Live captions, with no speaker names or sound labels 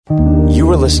You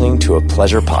are listening to a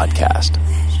Pleasure podcast.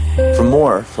 For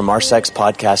more from our Sex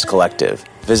Podcast Collective,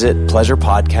 visit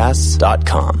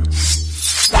pleasurepodcasts.com.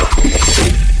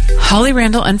 Holly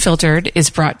Randall Unfiltered is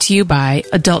brought to you by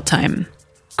Adult Time.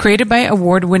 Created by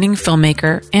award-winning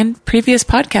filmmaker and previous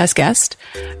podcast guest,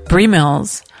 Bree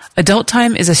Mills, Adult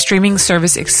Time is a streaming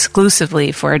service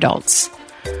exclusively for adults.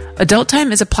 Adult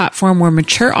Time is a platform where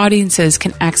mature audiences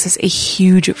can access a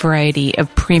huge variety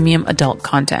of premium adult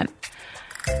content.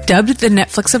 Dubbed the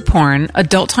Netflix of porn,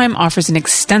 Adult Time offers an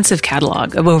extensive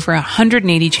catalog of over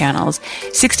 180 channels,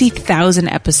 60,000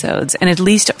 episodes, and at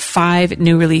least 5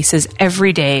 new releases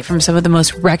every day from some of the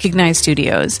most recognized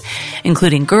studios,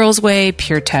 including Girls Way,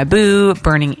 Pure Taboo,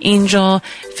 Burning Angel,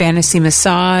 Fantasy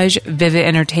Massage, Vivid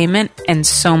Entertainment, and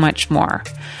so much more.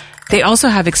 They also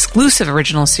have exclusive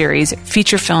original series,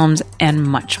 feature films, and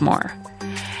much more.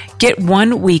 Get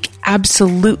 1 week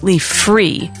absolutely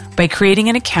free by creating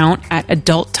an account at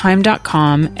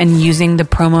adulttime.com and using the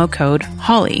promo code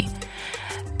HOLLY.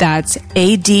 That's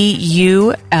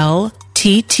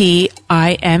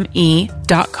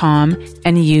ADULTTIME.com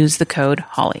and use the code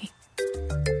HOLLY.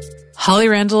 Holly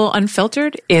Randall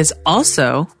Unfiltered is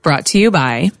also brought to you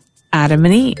by Adam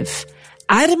and Eve.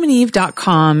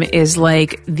 AdamandEve.com is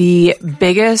like the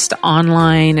biggest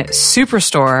online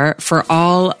superstore for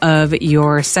all of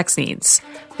your sex needs.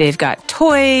 They've got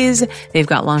toys, they've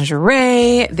got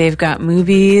lingerie, they've got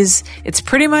movies. It's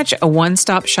pretty much a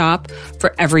one-stop shop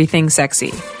for everything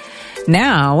sexy.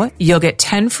 Now, you'll get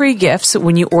 10 free gifts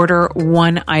when you order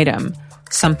one item.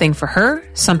 Something for her,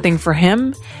 something for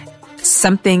him,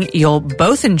 something you'll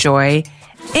both enjoy,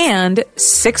 and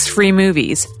 6 free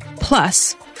movies,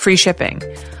 plus free shipping.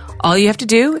 All you have to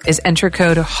do is enter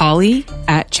code HOLLY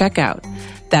at checkout.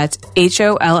 That's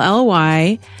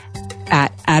HOLLY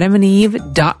at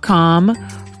adamandeve.com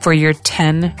for your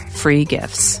 10 free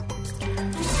gifts.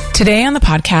 Today on the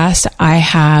podcast, I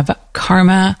have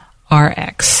Karma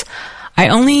RX. I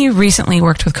only recently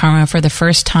worked with Karma for the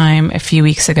first time a few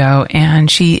weeks ago, and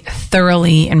she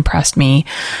thoroughly impressed me,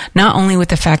 not only with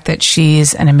the fact that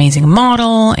she's an amazing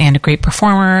model and a great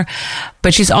performer,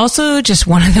 but she's also just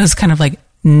one of those kind of like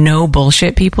no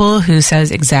bullshit people who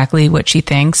says exactly what she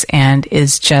thinks and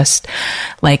is just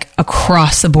like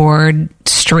across the board,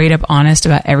 straight up honest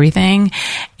about everything.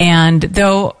 And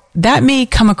though that may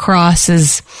come across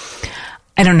as,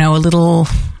 I don't know, a little,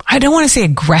 I don't want to say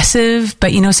aggressive,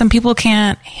 but you know, some people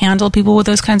can't handle people with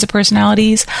those kinds of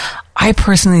personalities. I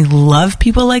personally love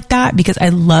people like that because I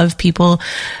love people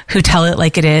who tell it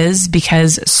like it is,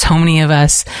 because so many of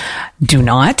us do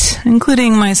not,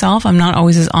 including myself. I'm not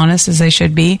always as honest as I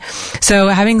should be. So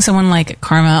having someone like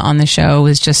Karma on the show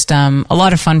was just a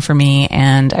lot of fun for me,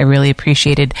 and I really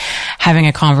appreciated having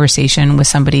a conversation with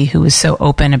somebody who was so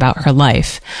open about her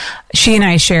life. She and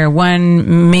I share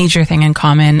one major thing in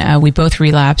common. We both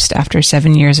relapsed after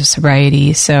 7 years of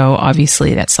sobriety, so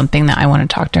obviously that's something that I want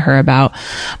to talk to her about.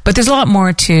 But there's a lot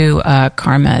more to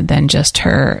Karma than just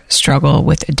her struggle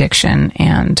with addiction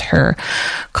and her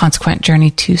consequent journey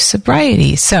to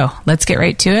sobriety. So let's get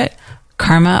right to it.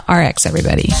 Karma RX,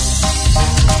 everybody.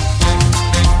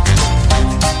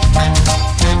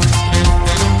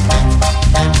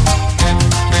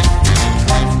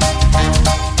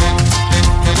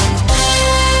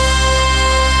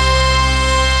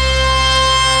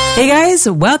 Hey guys,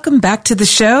 welcome back to the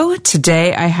show.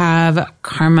 Today I have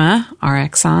Karma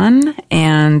RX on,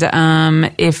 and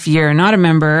if you're not a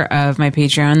member of my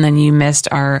Patreon, then you missed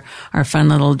our fun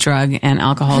little drug and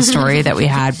alcohol story that we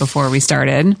had before we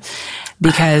started,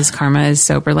 because Karma is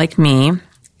sober like me,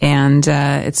 and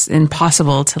it's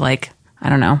impossible to, like, I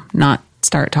don't know, not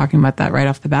start talking about that right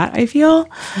off the bat, I feel.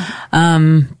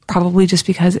 Probably just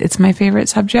because it's my favorite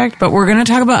subject, but we're going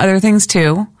to talk about other things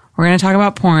too. We're going to talk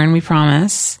about porn, we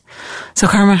promise. So,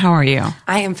 Karma, how are you?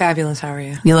 I am fabulous. How are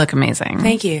you? You look amazing.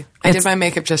 Thank you. I did my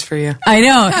makeup just for you. I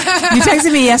know. You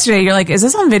texted me yesterday. You're like, is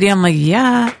this on video? I'm like,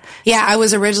 yeah. Yeah, I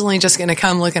was originally just going to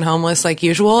come looking homeless like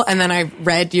usual, and then I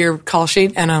read your call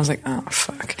sheet, and I was like, oh,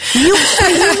 fuck. You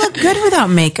look good without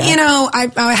makeup. You know,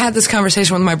 I had this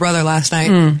conversation with my brother last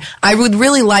night. I would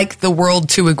really like the world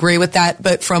to agree with that,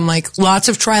 but from, like, lots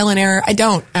of trial and error, I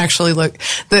don't actually look.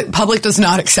 The public does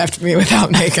not accept me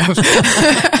without makeup.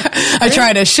 I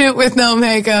try to shoot with no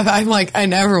makeup. I'm like, I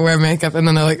never wear makeup, and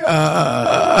then they're like,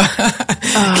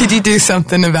 could you do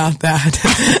something about that?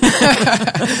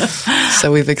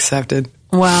 So we've accepted.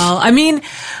 Well, I mean,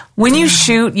 when you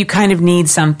shoot, you kind of need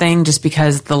something just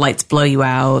because the lights blow you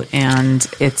out and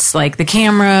it's like the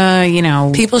camera, you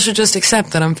know. People should just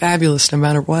accept that I'm fabulous no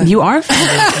matter what. You are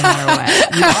fabulous no matter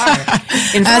what.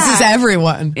 You are. As is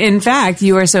everyone. In fact,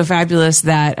 you are so fabulous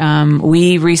that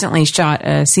we recently shot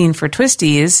a scene for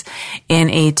Twisties in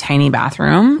a tiny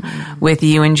bathroom with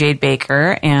you and Jade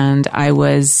Baker, and I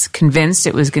was convinced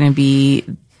it was going to be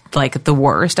like the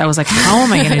worst. I was like, how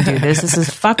am I going to do this? This is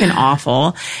fucking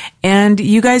awful. And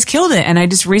you guys killed it. And I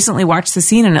just recently watched the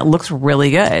scene and it looks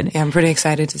really good. Yeah, I'm pretty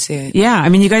excited to see it. Yeah. I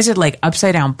mean, you guys did like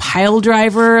upside down pile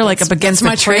driver, like up against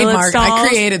my the trademark. Stalls. I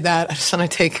created that. I just want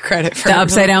to take credit for the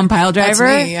upside down pile driver.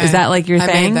 That's me, yeah. Is that like your thing?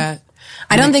 I made that.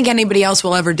 I don't think anybody else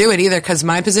will ever do it either because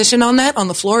my position on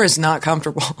the floor is not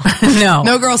comfortable. No.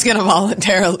 No girl's going to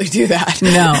voluntarily do that.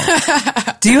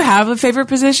 No. Do you have a favorite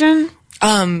position?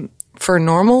 For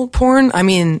normal porn, I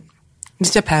mean,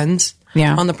 it depends.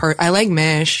 Yeah. On the I like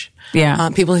Mish. Yeah.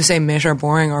 People who say Mish are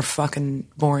boring are fucking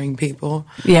boring people.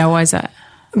 Yeah, why is that?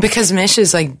 Because Mish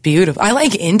is like beautiful. I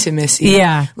like intimacy.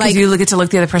 Yeah. Like you get to look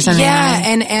the other person in the eye.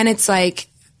 and it's like,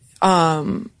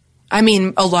 I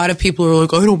mean, a lot of people are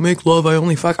like, I don't make love, I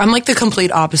only fuck. I'm like the complete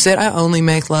opposite. I only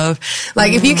make love.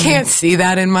 Like, if you can't see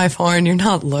that in my porn, you're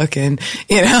not looking,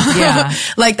 you know? Yeah.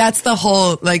 Like, that's the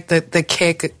whole, like, the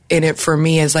kick in it for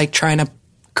me is like trying to,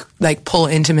 like, pull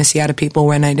intimacy out of people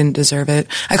when I didn't deserve it.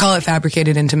 I call it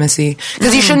fabricated intimacy.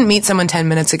 Because you shouldn't meet someone 10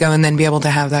 minutes ago and then be able to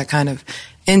have that kind of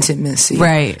intimacy.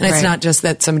 Right. And it's not just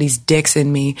that somebody's dick's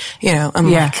in me, you know,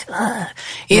 I'm like, ugh.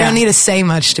 You don't need to say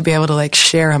much to be able to like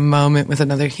share a moment with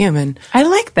another human. I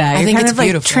like that. I think kind it's of like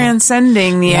beautiful.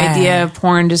 Transcending the idea of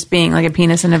porn just being like a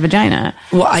penis and a vagina.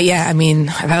 Well, yeah, I mean,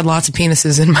 I've had lots of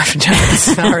penises in my vagina.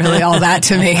 It's not really all that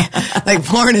to me. Like,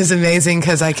 porn is amazing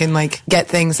because I can like get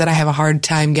things that I have a hard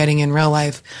time getting in real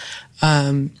life.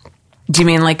 Do you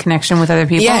mean like connection with other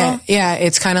people? Yeah. Yeah.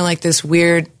 It's kind of like this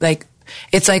weird, like,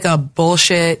 it's like a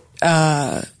bullshit,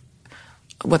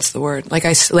 what's the word? Like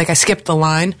I skipped the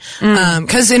line.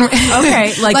 Cause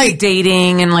okay. Like the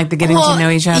dating and like the getting to know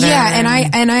each other. Yeah.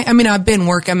 And I mean, I've been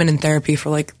in therapy for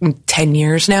like 10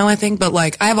 years now, I think, but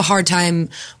like I have a hard time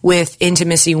with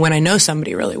intimacy when I know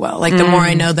somebody really well. Like the more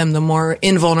I know them, the more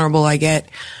invulnerable I get.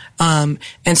 And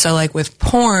so like with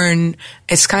porn,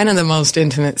 it's kind of the most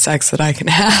intimate sex that I can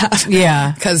have.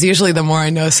 Yeah. Cause usually the more I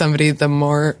know somebody, the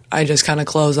more I just kind of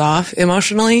close off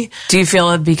emotionally. Do you feel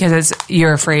it because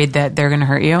you're afraid that they're going to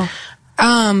hurt you?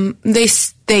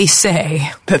 They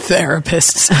say, the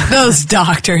therapists, those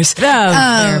doctors.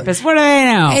 Therapists, what do they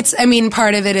know? I mean,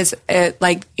 part of it is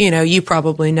like, you know, you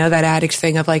probably know that addict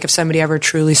thing of like, if somebody ever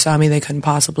truly saw me, they couldn't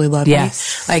possibly love me.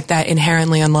 Like that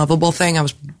inherently unlovable thing. I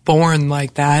was born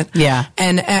like that. Yeah.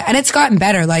 And it's gotten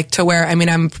better, like to where, I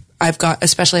mean, I've got,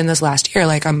 especially in this last year,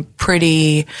 like I'm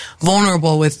pretty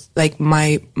vulnerable with like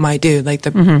my dude, like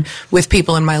with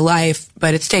people in my life,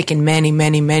 but it's taken many,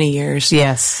 many, many years.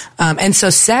 Yes. And so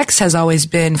sex has always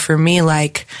been for me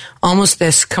like almost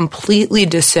this completely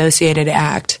dissociated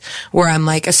act where I'm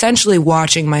like essentially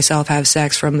watching myself have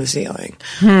sex from the ceiling.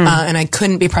 And I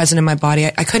couldn't be present in my body.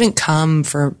 I couldn't come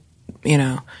for, you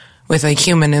know, with a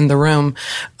human in the room,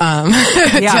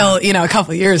 till, you know, a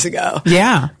couple years ago.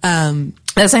 Yeah.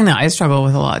 That's something that I struggle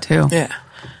with a lot too. Yeah.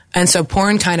 And so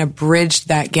porn kind of bridged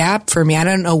that gap for me. I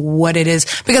don't know what it is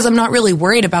because I'm not really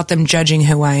worried about them judging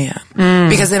who I am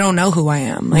because they don't know who I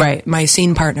am. Like, my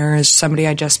scene partner is somebody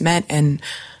I just met and,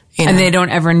 you know, and they don't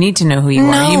ever need to know who you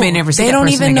are. You may never see that person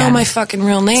again. They don't even know my fucking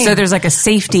real name. So there's like a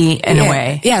safety in a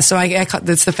way. Yeah. So I call,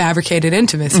 that's the fabricated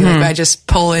intimacy. Like I just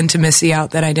pull intimacy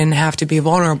out that I didn't have to be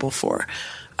vulnerable for.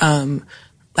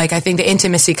 Like, I think the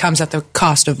intimacy comes at the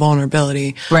cost of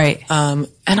vulnerability. Right. And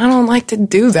I don't like to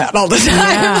do that all the time.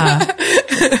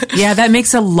 Yeah. Yeah, that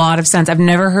makes a lot of sense. I've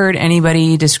never heard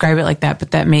anybody describe it like that,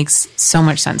 but that makes so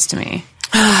much sense to me.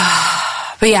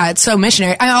 But yeah, it's so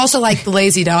missionary. I also like the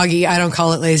lazy doggy. I don't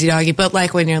call it lazy doggy, but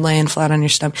like when you're laying flat on your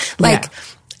stomach. Like,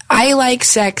 I like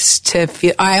sex to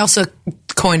feel, I also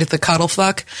coined it the cuddle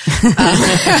fuck,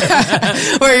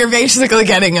 where you're basically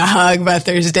getting a hug, but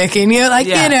there's dick in you. Like,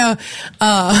 you know,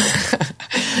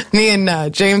 me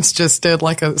and James just did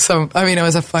like it was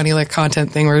a funny like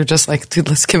content thing where we're just like, dude,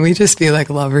 can we just be like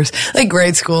lovers? Like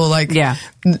grade school, like,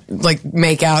 like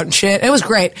make out and shit. It was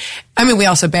great. I mean, we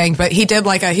also banged, but he did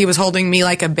like he was holding me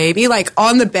like a baby, like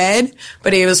on the bed,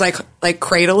 but he was like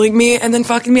cradling me and then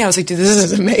fucking me. I was like, dude, this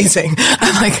is amazing.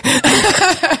 I'm like,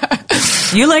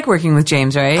 you like working with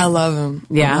James, right? I love him.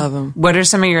 Yeah. I love him. What are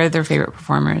some of your other favorite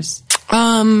performers?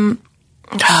 Oh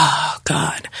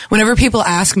God. Whenever people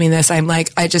ask me this, I'm like,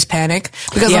 I just panic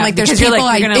because I'm like, there's people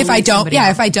if I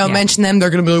don't mention them, they're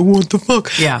going to be like, what the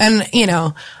fuck? Yeah. And you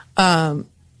know,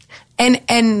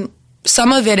 And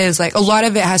some of it is like, a lot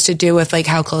of it has to do with like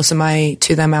how close am I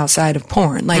to them outside of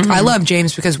porn. Like I love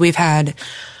James because we've had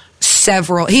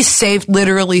he's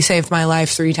literally saved my life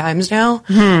 3 times now.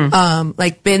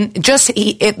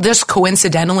 Just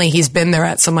coincidentally, he's been there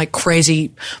at some like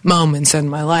crazy moments in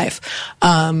my life.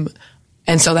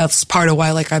 And so that's part of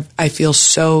why, like, I feel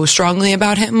so strongly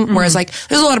about him. Whereas, like,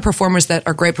 there's a lot of performers that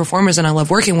are great performers and I love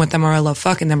working with them or I love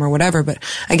fucking them or whatever. But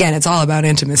again, it's all about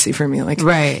intimacy for me. Like,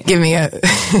 give me I'm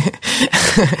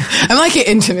like an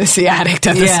intimacy addict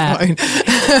at this point.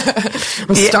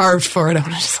 I'm starved for it.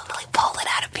 I'm just like pull it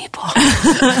out of people.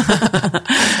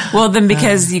 Well, then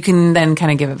because you can then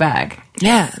kind of give it back.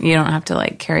 Yeah. You don't have to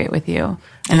like carry it with you.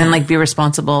 And then like be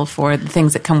responsible for the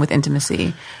things that come with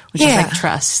intimacy, which is like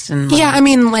trust. And I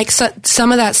mean, like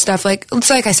some of that stuff, like it's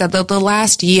like I said, the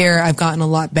last year I've gotten a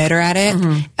lot better at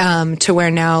it, to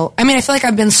where now, I mean, I feel like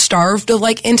I've been starved of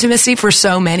like intimacy for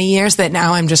so many years that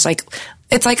now I'm just like,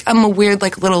 it's like I'm a weird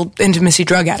like little intimacy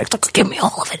drug addict. Like, give me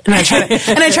all of it, and I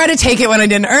try to take it when I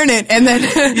didn't earn it, and then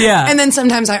and then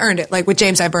sometimes I earned it. Like with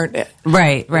James, I've earned it.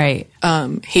 Right.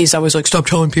 He's always like, stop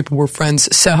telling people we're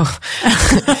friends. So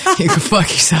you can fuck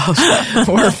yourself.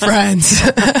 We're friends.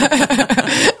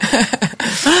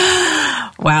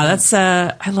 Wow, that's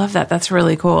I love that. That's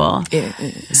really cool. Yeah.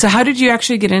 So how did you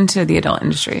actually get into the adult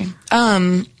industry?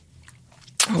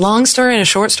 Long story and a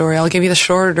short story. I'll give you the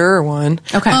shorter one.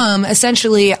 Okay.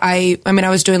 Essentially, I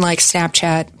was doing like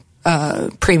Snapchat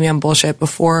premium bullshit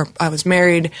before I was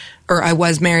married, or I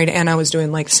was married and I was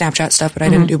doing like Snapchat stuff, but I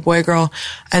didn't do boy girl.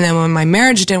 And then when my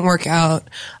marriage didn't work out,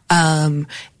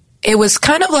 it was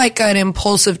kind of like an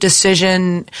impulsive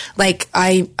decision. Like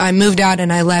I moved out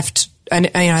and I left,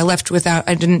 and I left without,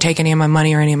 I didn't take any of my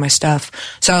money or any of my stuff.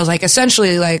 So I was like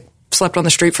essentially like slept on the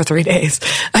street for 3 days,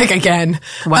 like again.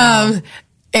 Wow.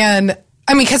 And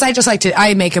I mean, cause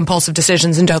I make impulsive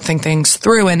decisions and don't think things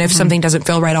through. And if something doesn't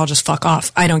feel right, I'll just fuck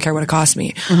off. I don't care what it costs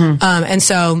me. And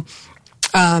so,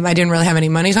 I didn't really have any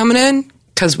money coming in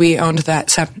cause we owned that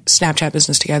Snapchat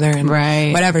business together and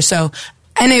whatever. So,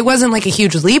 and it wasn't like a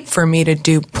huge leap for me to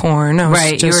do porn. I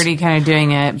was you were already kind of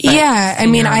doing it. Yeah. I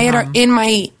mean, I had in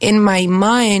my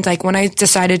mind, like when I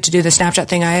decided to do the Snapchat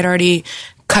thing, I had already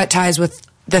cut ties with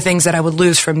the things that I would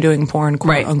lose from doing porn,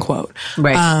 quote unquote.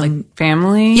 Right. Like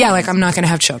family? Yeah, like I'm not going to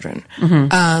have children.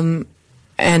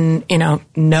 And,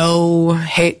 no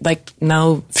hate, like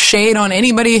no shade on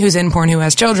anybody who's in porn who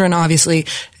has children. Obviously,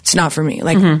 it's not for me.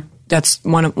 Like that's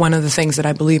one of the things that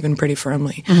I believe in pretty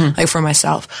firmly, like for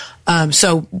myself.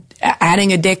 So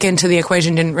adding a dick into the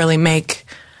equation didn't really make,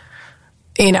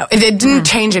 it didn't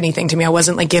change anything to me. I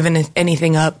wasn't like giving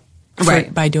anything up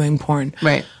by doing porn.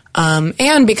 Right.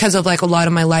 And because of like a lot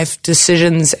of my life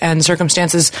decisions and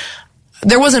circumstances,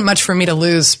 there wasn't much for me to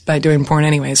lose by doing porn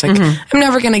anyways. Like I'm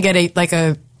never going to get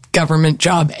a government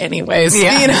job anyways.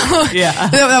 Yeah.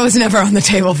 That was never on the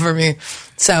table for me.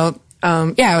 So,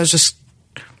 and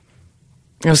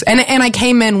I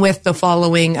came in with the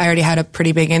following. I already had a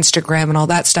pretty big Instagram and all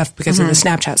that stuff because of the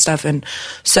Snapchat stuff. And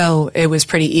so it was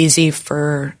pretty easy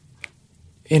for,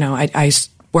 I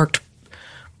worked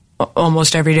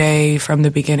almost every day from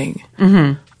the beginning.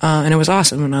 And it was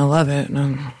awesome and I love it.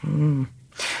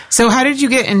 So how did you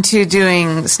get into doing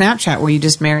Snapchat? Were you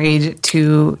just married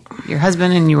to your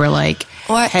husband and you were like,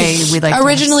 hey, we'd like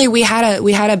originally we had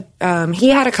a he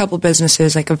had a couple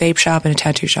businesses, like a vape shop and a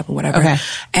tattoo shop and whatever. Okay.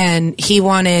 And he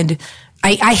wanted,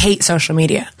 I hate social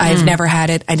media. I've never had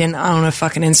it. I didn't own a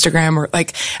fucking Instagram or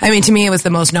like, I mean, to me, it was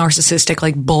the most narcissistic,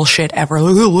 like bullshit ever.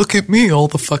 Like, oh, look at me all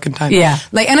the fucking time. Yeah.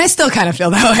 Like, and I still kind of feel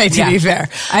that way, to be fair.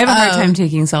 I have a hard time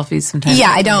taking selfies sometimes.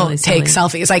 Yeah, I don't take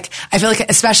selfies. Like, I feel like,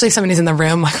 especially if somebody's in the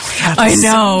room, like, oh my God, I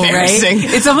know, right?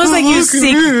 It's almost like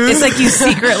it's like you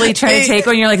secretly try to take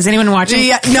one. You're like, is anyone watching?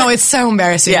 Yeah, no, it's so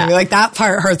embarrassing to me. Like, that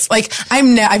part hurts. Like,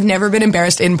 I've never been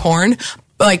embarrassed in porn,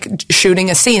 like shooting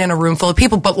a scene in a room full of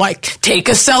people, but like take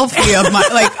a selfie of my,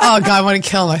 like, oh God, I want to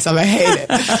kill myself. I hate it.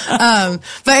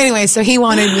 But anyway, so he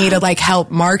wanted me to like help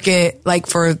market, like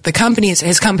for the companies,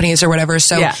 his companies or whatever.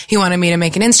 So he wanted me to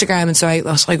make an Instagram. And so I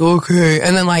was like, okay.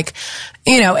 And then like,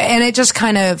 and it just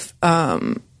kind of,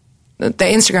 the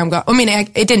Instagram got,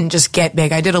 it didn't just get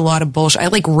big. I did a lot of bullshit. I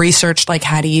like researched like,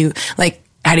 how do you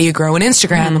grow an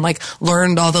Instagram and like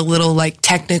learned all the little like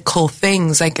technical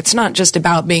things. Like it's not just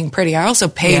about being pretty. I also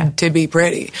paid to be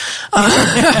pretty.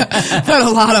 Put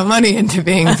a lot of money into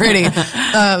being pretty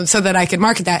so that I could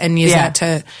market that and use that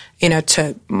to,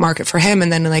 to market for him.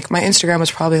 And then like my Instagram was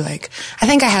probably like, I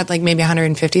think I had like maybe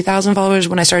 150,000 followers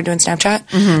when I started doing Snapchat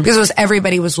because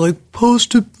everybody was like,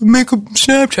 post to make a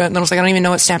Snapchat. And I was like, I don't even know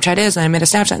what Snapchat is. And I made a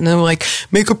Snapchat and they were like,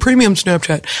 make a premium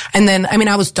Snapchat. And then, I mean,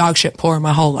 I was dog shit poor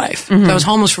my whole life. So I was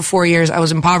homeless for 4 years. I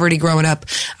was in poverty growing up.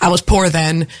 I was poor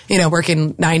then,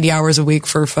 working 90 hours a week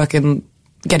for fucking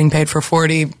getting paid for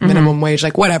 40 minimum wage,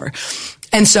 like whatever.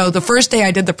 And so the first day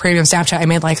I did the premium Snapchat, I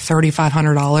made like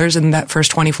 $3,500 in that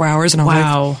first 24 hours. And I was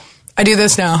like, I do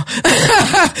this now.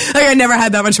 Like I never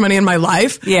had that much money in my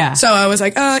life. Yeah. So I was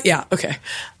like, yeah, okay.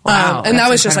 Wow. And that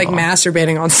was just like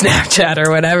masturbating on Snapchat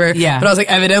or whatever. Yeah. But I was like,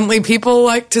 evidently people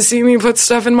like to see me put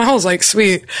stuff in my holes. Like,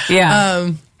 sweet.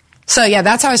 Yeah. So yeah,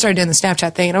 that's how I started doing the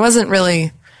Snapchat thing. And it wasn't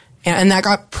really, and that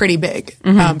got pretty big.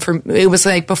 It was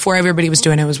like before everybody was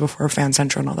doing it. It was before Fan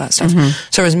Central and all that stuff.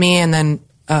 So it was me and then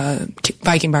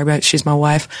Viking Barbie, she's my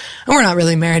wife, and we're not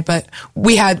really married, but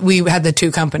we had the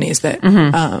two companies that,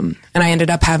 and I ended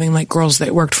up having like girls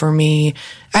that worked for me.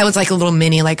 I was like a little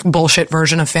mini like bullshit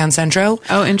version of Fan Centro.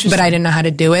 Oh, interesting. But I didn't know how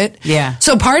to do it. Yeah.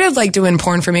 So part of like doing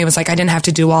porn for me was like I didn't have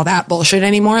to do all that bullshit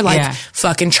anymore, like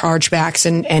fucking chargebacks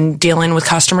and dealing with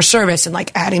customer service and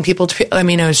like adding people to. I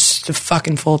mean, it was just a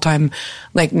fucking full time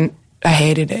like. I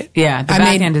hated it. Yeah, the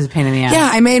back end is a pain in the ass. Yeah,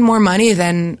 I made more money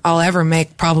than I'll ever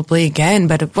make probably again,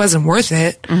 but it wasn't worth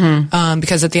it.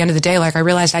 Because at the end of the day, like I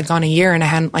realized I'd gone a year and I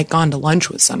hadn't like gone to lunch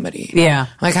with somebody. Yeah.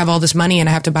 Like I have all this money and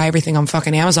I have to buy everything on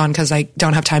fucking Amazon because I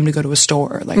don't have time to go to a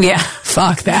store. Like,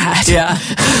 fuck that. Yeah.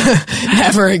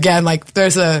 Never again. Like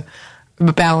there's a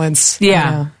balance.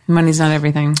 Yeah. Money's not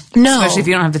everything. No. Especially if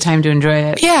you don't have the time to enjoy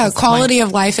it. Yeah, quality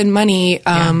of life and money,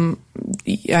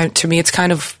 to me it's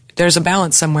kind of, there's a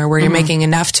balance somewhere where you're making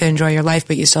enough to enjoy your life,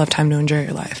 but you still have time to enjoy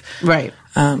your life. Right.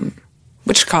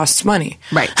 Which costs money.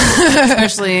 Right.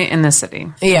 Especially in this city.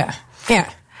 Yeah.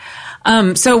 Yeah.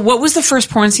 So what was the first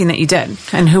porn scene that you did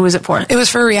and who was it for? It was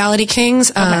for Reality Kings.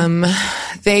 Okay.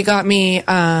 They got me,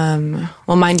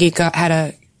 MindGeek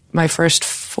had my first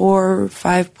 4 or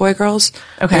 5 boy girls.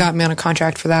 Okay. They got me on a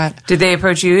contract for that. Did they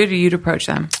approach you or did you approach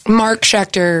them? Mark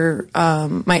Schechter,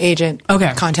 my agent,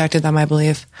 contacted them, I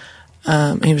believe.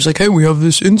 He was like, hey, we have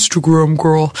this Instagram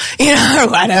girl, or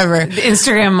whatever. The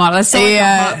Instagram model. That's like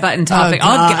a hot button topic.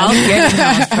 I'll get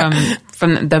emails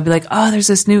from they'll be like, oh, there's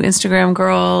this new Instagram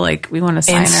girl. Like, we want to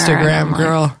sign her. Instagram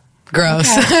girl. Like, gross.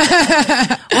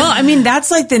 Okay. Well, I mean,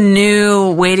 that's like the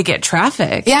new way to get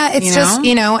traffic. Yeah, it's just,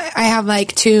 I have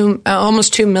like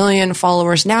almost 2 million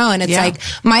followers now. And it's like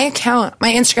my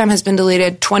Instagram has been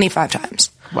deleted 25 times.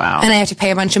 Wow. And I have to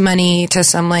pay a bunch of money to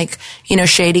some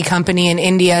shady company in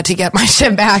India to get my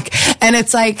shit back. And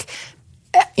it's like,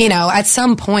 at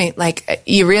some point, like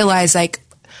you realize like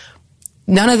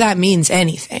none of that means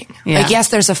anything. Yeah. Like, yes,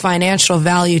 there's a financial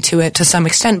value to it to some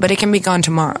extent, but it can be gone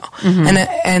tomorrow.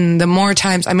 And the more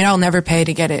times, I mean, I'll never pay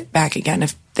to get it back again.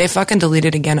 If they fucking delete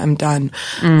it again, I'm done.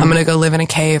 I'm going to go live in a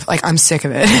cave. Like, I'm sick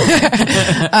of it.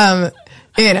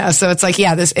 So it's like,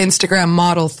 this Instagram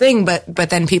model thing, but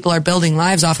then people are building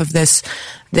lives off of this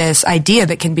idea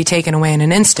that can be taken away in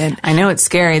an instant. I know it's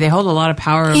scary. They hold a lot of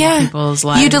power over people's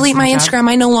lives. You delete my Instagram,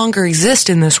 I no longer exist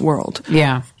in this world.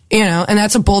 Yeah. And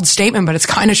that's a bold statement, but it's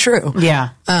kind of true.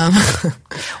 Yeah.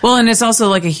 Well, and it's also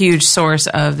like a huge source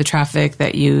of the traffic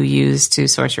that you use to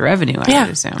source your revenue, I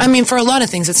would assume. I mean, for a lot of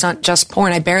things, it's not just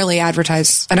porn. I don't really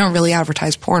advertise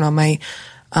porn on my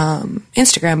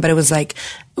Instagram, but it was like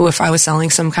if I was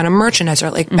selling some kind of merchandise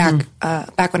or like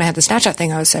back when I had the Snapchat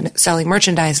thing, I was selling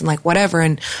merchandise and like whatever.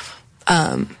 And,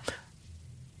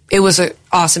 it was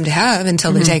awesome to have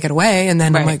until they take it away. And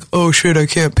then I'm like, oh shit, I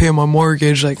can't pay my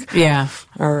mortgage. Like, yeah.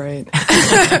 All right.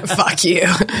 Fuck you.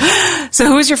 So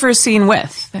who was your first scene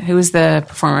with? Who was the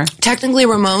performer? Technically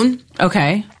Ramon.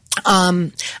 Okay.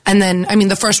 And then, I mean,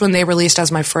 the first one they released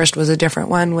as my first was a different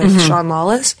one with Sean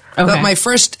Lawless. Okay. But my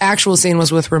first actual scene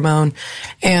was with Ramon.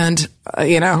 And,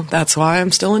 that's why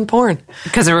I'm still in porn.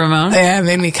 Because of Ramon? Yeah, it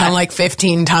made me come like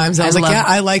 15 times. I was like,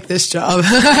 I like this job.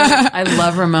 I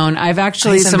love Ramon. I've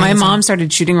actually, so my mom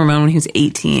started shooting Ramon when he was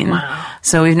 18. Wow.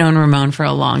 So we've known Ramon for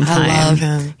a long time. I love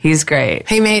him. He's great.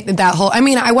 He made that whole,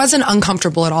 I wasn't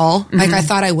uncomfortable at all. Like, I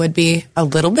thought I would be a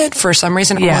little bit. For some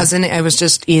reason, it wasn't. It was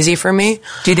just easy for me.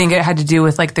 Do you think it had to do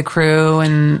with like the crew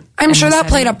and... I'm sure that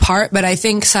played a part, but I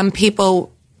think some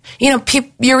people,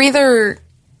 you're either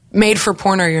made for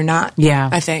porn or you're not. Yeah.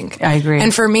 I think. I agree.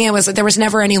 And for me, there was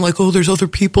never any like, oh, there's other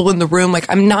people in the room. Like,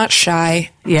 I'm not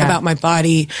shy about my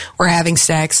body or having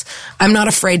sex. I'm not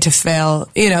afraid to fail.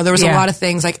 You know, there was a lot of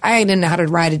things like I didn't know how to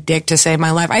ride a dick to save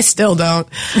my life. I still don't.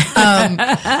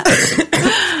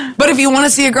 But if you want to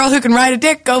see a girl who can ride a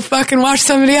dick, go fucking watch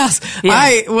somebody else. Yeah.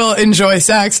 I will enjoy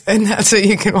sex, and that's what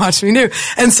you can watch me do.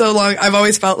 And so long, I've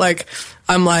always felt like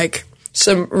I'm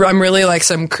really like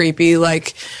some creepy,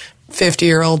 like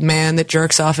 50-year-old man that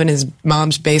jerks off in his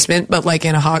mom's basement, but like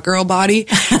in a hot girl body.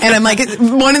 And I'm like,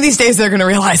 one of these days they're going to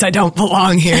realize I don't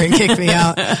belong here and kick me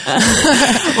out.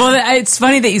 Well, it's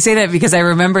funny that you say that because I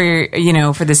remember, you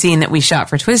know, for the scene that we shot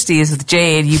for Twisties with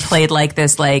Jade, you played like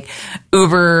this, like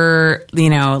uber, you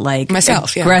know, like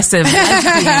myself, aggressive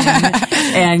lesbian.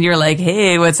 And you're like,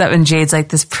 hey, what's up? And Jade's like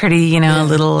this pretty, you know,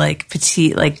 little like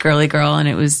petite, like girly girl. And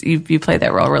it was, you played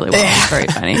that role really well. It was very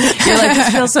funny. You're like, this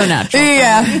feels so natural.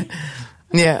 Yeah.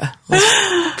 Yeah,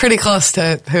 well, pretty close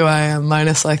to who I am,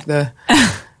 minus like the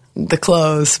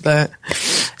clothes. But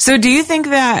so, do you think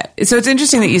that? So it's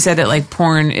interesting that you said that like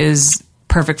porn is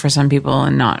perfect for some people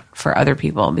and not for other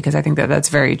people, because I think that that's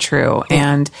very true.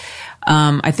 Yeah. And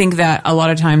I think that a lot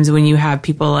of times when you have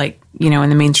people like, you know, in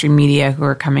the mainstream media who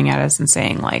are coming at us and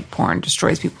saying like porn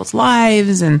destroys people's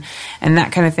lives and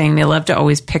that kind of thing, they love to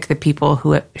always pick the people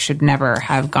who should never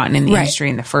have gotten in the industry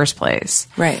in the first place.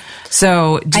 Right.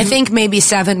 So I think maybe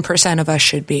 7% of us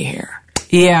should be here.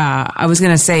 Yeah. I was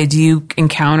going to say, do you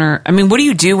encounter, I mean, what do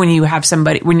you do when you have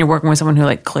somebody, when you're working with someone who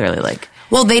like clearly like,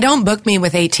 well, they don't book me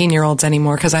with 18-year-olds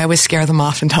anymore because I always scare them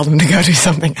off and tell them to go do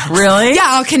something else. Really? Yeah,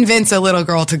 I'll convince a little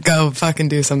girl to go fucking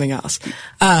do something else.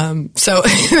 So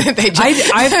they just...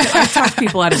 I've talked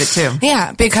people out of it too.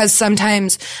 Yeah, because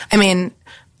sometimes, I mean,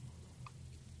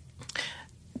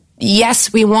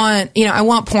 yes, we want, you know, I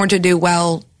want porn to do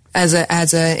well as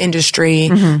a industry.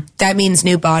 Mm-hmm. That means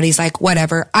new bodies, like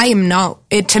whatever.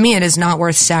 To me, it is not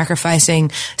worth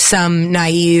sacrificing some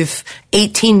naive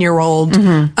 18-year-old,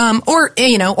 or,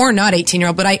 you know, or not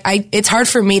 18-year-old, but it's hard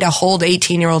for me to hold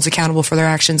 18-year-olds accountable for their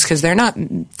actions because they're not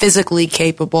physically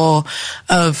capable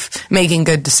of making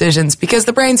good decisions because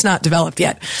the brain's not developed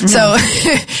yet. Mm-hmm. So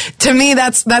to me,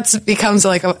 that's becomes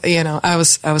like, you know, I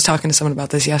was talking to someone about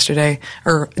this yesterday,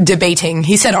 or debating.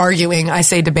 He said arguing. I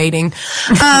say debating.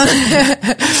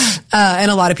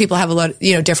 And a lot of people have a lot of,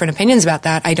 you know, different opinions about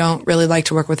that. I don't really like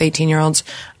to work with 18-year-olds.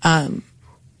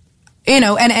 You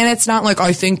know, and it's not like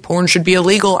I think porn should be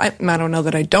illegal. I don't know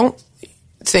that I don't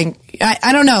think,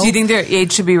 I don't know. Do you think their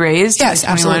age should be raised? Yes,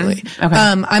 absolutely. Okay.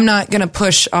 I'm not going to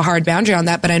push a hard boundary on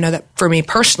that, but I know that for me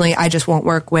personally, I just won't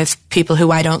work with people who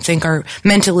I don't think are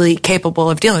mentally capable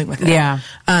of dealing with it. Yeah.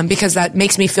 Because that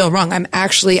makes me feel wrong. I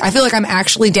feel like I'm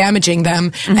actually damaging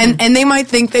them, and they might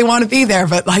think they want to be there,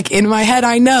 but like in my head,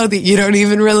 I know that you don't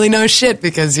even really know shit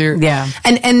because you're,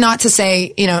 and not to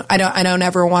say, you know, I don't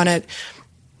ever want to,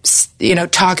 you know,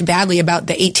 talk badly about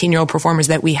the 18-year-old performers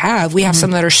that we have. We have some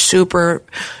that are super,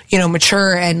 you know,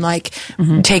 mature and like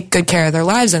take good care of their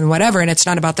lives and whatever. And it's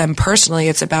not about them personally.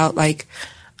 It's about like,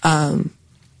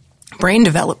 brain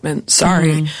development.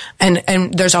 Sorry.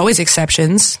 And there's always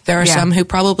exceptions. There are some who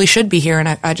probably should be here. And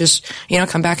I just, you know,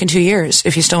 come back in 2 years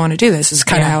if you still want to do this is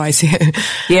kind of how I see it.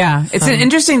 Yeah. It's an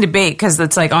interesting debate because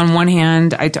it's like on one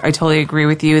hand, I totally agree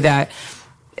with you that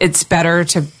it's better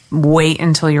to wait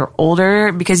until you're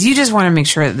older because you just want to make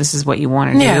sure that this is what you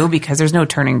want to do because there's no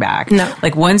turning back. No.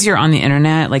 Like once you're on the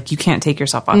internet, like you can't take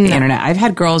yourself off the internet. I've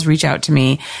had girls reach out to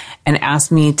me and ask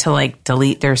me to like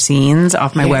delete their scenes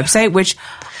off my website, which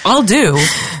I'll do,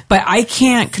 but I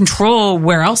can't control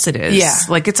where else it is. Yeah.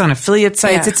 Like it's on affiliate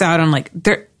sites, it's out on like,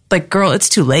 girl, it's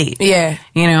too late. Yeah.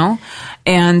 You know?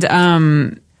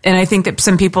 And I think that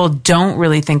some people don't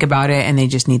really think about it and they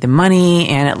just need the money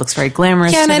and it looks very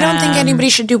glamorous. Yeah, and to I don't think anybody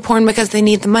should do porn because they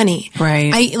need the money.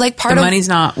 Right. The money's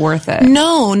not worth it.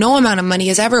 No amount of money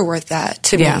is ever worth that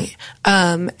to me.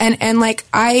 And like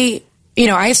you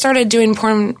know, I started doing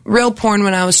real porn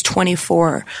when I was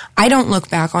 24. I don't look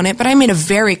back on it, but I made a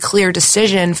very clear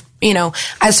decision, you know,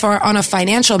 as far on a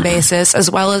financial basis, as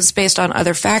well as based on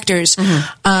other factors.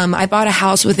 I bought a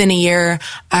house within a year.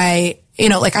 You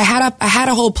know, like I had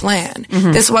a whole plan.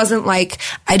 This wasn't like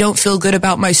I don't feel good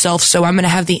about myself, so I'm going to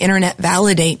have the internet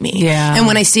validate me. Yeah. And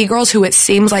when I see girls who it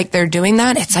seems like they're doing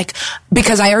that, it's like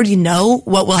because I already know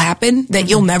what will happen, that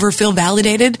you'll never feel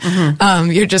validated.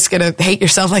 You're just going to hate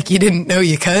yourself like you didn't know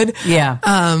you could. Yeah.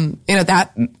 You know,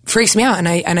 that freaks me out, and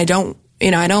I don't, you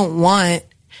know, I don't want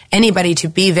anybody to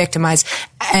be victimized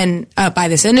and by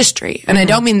this industry. And I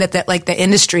don't mean that like the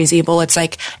industry is evil. It's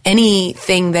like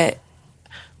anything that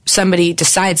somebody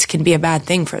decides can be a bad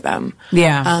thing for them.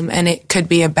 Yeah. And it could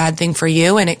be a bad thing for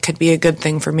you, and it could be a good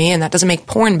thing for me, and that doesn't make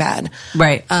porn bad.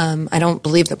 Right. I don't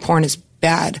believe that porn is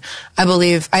bad. I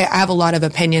believe I have a lot of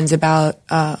opinions about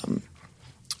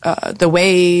the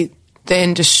way the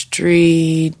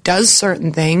industry does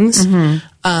certain things,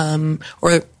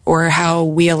 or how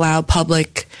we allow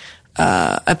public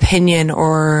opinion,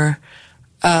 or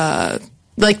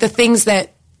like the things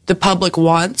that the public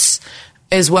wants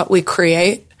is what we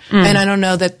create. And I don't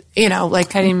know that,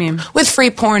 like, how do you mean? With free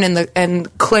porn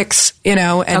and clicks,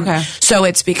 and so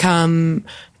it's become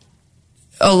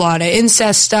a lot of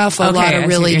incest stuff, a lot of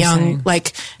really young,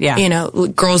 like,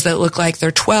 girls that look like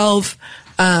they're 12.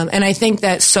 And I think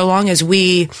that so long as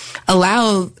we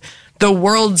allow the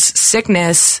world's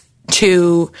sickness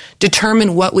to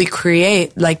determine what we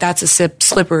create, like, that's a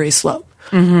slippery slope.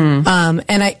 And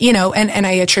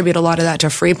I attribute a lot of that to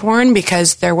free porn,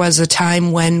 because there was a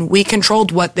time when we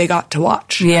controlled what they got to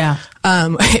watch. Yeah.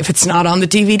 If it's not on the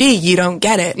DVD, you don't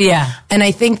get it. Yeah. And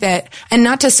I think that, and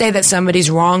not to say that somebody's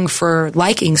wrong for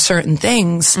liking certain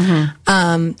things,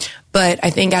 but I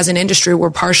think as an industry,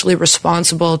 we're partially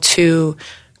responsible to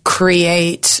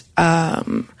create,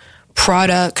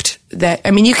 product that,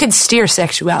 I mean, you can steer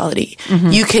sexuality.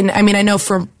 You can, I mean, I know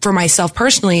for myself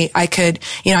personally, I could,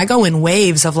 I go in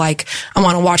waves of like, I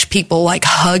want to watch people like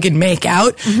hug and make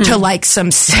out to like some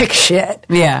sick shit.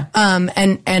 Yeah.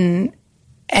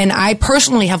 And I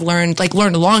personally have learned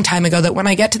a long time ago that when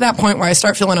I get to that point where I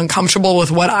start feeling uncomfortable with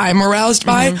what I'm aroused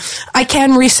by, I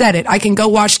can reset it. I can go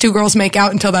watch two girls make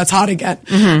out until that's hot again.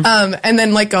 And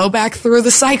then like go back through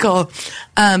the cycle.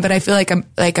 But I feel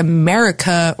like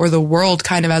America, or the world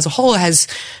kind of as a whole, has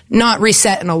not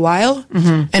reset in a while,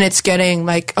 and it's getting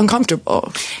like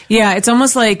uncomfortable. Yeah, it's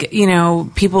almost like,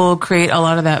 people create a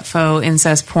lot of that faux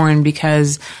incest porn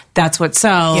because that's what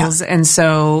sells. And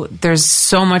so there's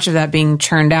so much of that being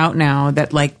churned out now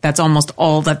that like that's almost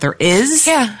all that there is.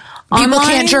 Yeah. People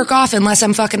can't jerk off unless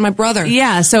I'm fucking my brother.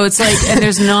 Yeah, so it's like, and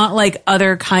there's not like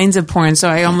other kinds of porn. So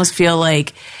I almost feel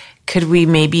like, could we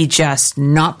maybe just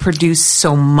not produce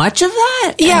so much of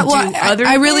that? Yeah, well,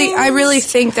 I really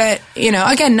think that,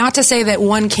 again, not to say that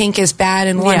one kink is bad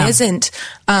and one isn't.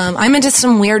 I'm into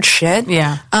some weird shit.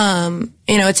 Yeah.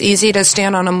 It's easy to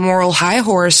stand on a moral high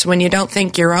horse when you don't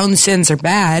think your own sins are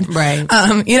bad. Right.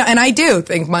 And I do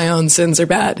think my own sins are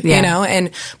bad,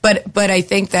 but I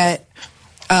think that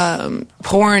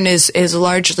porn is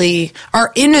largely,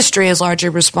 our industry is largely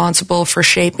responsible for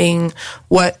shaping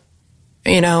what,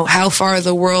 how far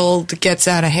the world gets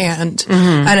out of hand.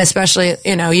 And especially,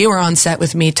 you were on set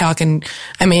with me talking,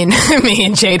 me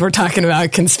and Jade were talking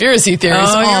about conspiracy theories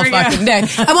all fucking day.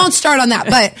 I won't start on that,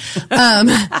 but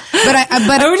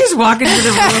I would just walk into the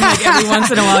room like every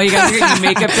once in a while, you guys are getting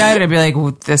your makeup done, and I'd be like,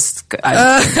 well,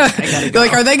 I gotta go.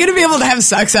 Like, are they going to be able to have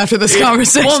sex after this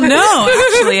conversation? Well,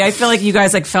 no, actually, I feel like you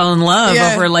guys like fell in love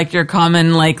over like your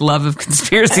common like love of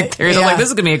conspiracy theories. I'm like, this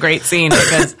is going to be a great scene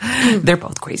because they're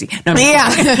both crazy. No,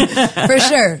 yeah, for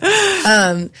sure.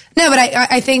 No, but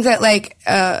I think that like,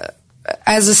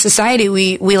 as a society,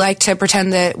 we like to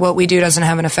pretend that what we do doesn't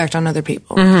have an effect on other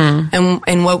people.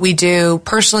 And what we do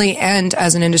personally and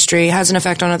as an industry has an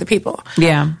effect on other people.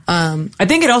 Yeah. I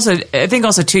think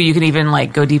also too, you can even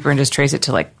like go deeper and just trace it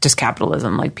to like just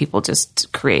capitalism. Like people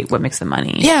just create what makes the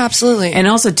money. Yeah, absolutely. And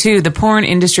also too, the porn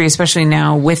industry, especially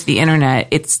now with the internet,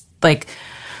 it's like,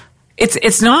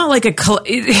 it's not like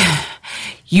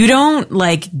you don't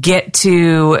like get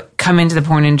to come into the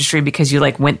porn industry because you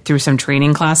like went through some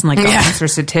training class and like got your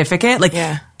certificate. Like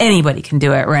anybody can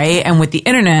do it, right? And with the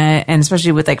internet, and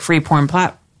especially with like free porn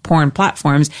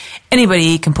platforms,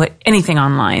 anybody can put anything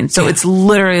online. So it's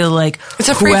literally like it's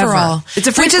a free for all. It's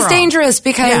a free which for is all. Dangerous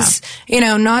because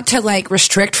not to like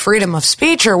restrict freedom of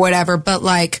speech or whatever, but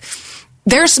like,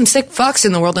 there's some sick fucks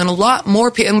in the world, and a lot more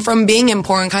people. And from being in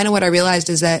porn, kind of what I realized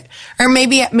is that, or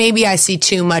maybe I see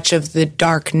too much of the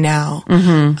dark now,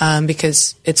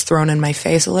 because it's thrown in my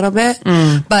face a little bit.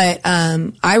 But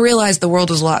I realized the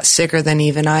world was a lot sicker than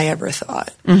even I ever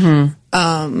thought.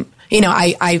 I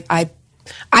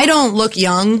don't look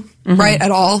young, right, at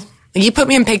all. You put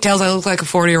me in pigtails, I look like a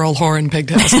 40-year-old whore in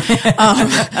pigtails. But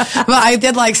I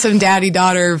did like some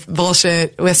daddy-daughter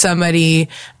bullshit with somebody,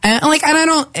 and like, and I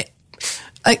don't.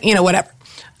 Like, whatever.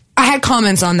 I had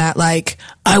comments on that, like,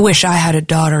 I wish I had a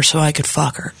daughter so I could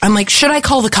fuck her. I'm like, should I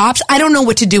call the cops? I don't know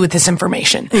what to do with this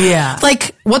information. Yeah.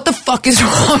 Like, what the fuck is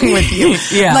wrong with you?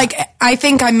 Yeah. Like, I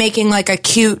think I'm making like a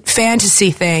cute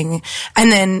fantasy thing.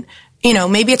 And then,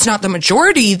 maybe it's not the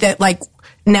majority that like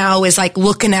now is like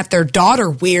looking at their daughter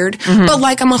weird. But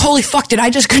like, I'm like, holy fuck, did I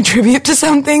just contribute to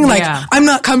something? Like, I'm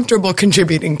not comfortable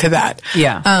contributing to that.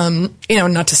 Yeah. You know,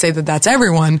 not to say that that's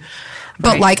everyone,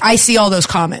 but like, I see all those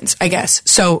comments, I guess.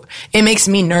 So it makes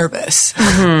me nervous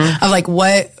of like,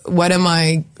 what am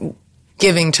I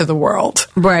giving to the world?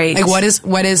 Right. Like,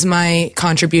 what is my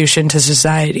contribution to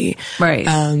society?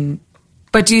 Right.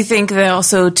 But do you think that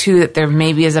also, too, that there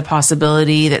maybe is a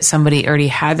possibility that somebody already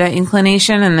had that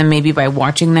inclination, and then maybe by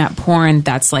watching that porn,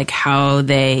 that's like how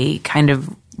they kind of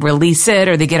release it,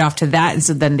 or they get off to that, and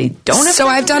so then they don't have. So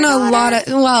I've done a lot of.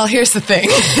 Well, here's the thing.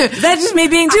 That's just me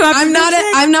being too optimistic.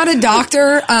 I'm not a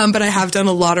doctor, but I have done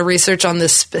a lot of research on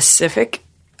this specific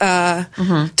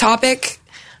topic.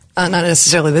 Not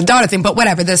necessarily the daughter thing, but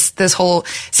whatever. This whole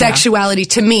sexuality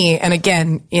to me, and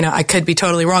again, you know, I could be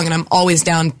totally wrong, and I'm always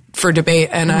down for debate,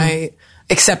 and I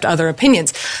accept other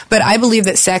opinions. But I believe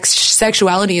that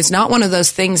sexuality is not one of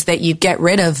those things that you get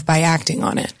rid of by acting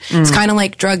on it. It's kind of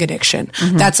like drug addiction.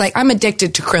 That's like, I'm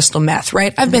addicted to crystal meth,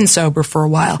 right? I've been sober for a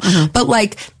while, but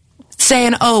like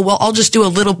saying, oh, well, I'll just do a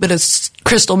little bit of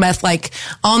crystal meth, like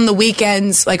on the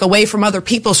weekends, like away from other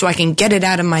people so I can get it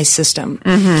out of my system.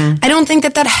 I don't think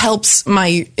that helps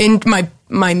my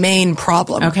main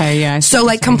problem. Okay, yeah. So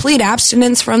like complete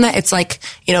abstinence from that, it's like,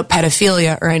 you know,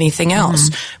 pedophilia or anything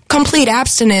else. Complete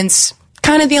abstinence,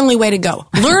 kind of the only way to go.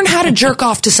 Learn how to jerk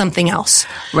off to something else.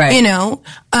 Right. You know,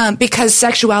 because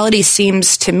sexuality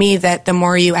seems to me that the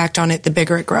more you act on it, the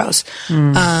bigger it grows.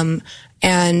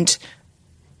 And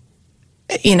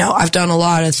you know, I've done a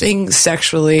lot of things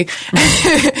sexually,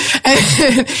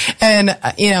 and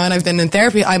you know, and I've been in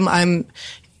therapy. I'm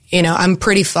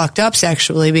pretty fucked up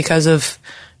sexually because of,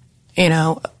 you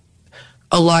know,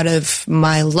 a lot of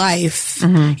my life.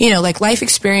 You know, like life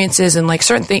experiences and like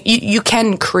certain things. You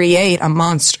can create a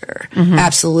monster,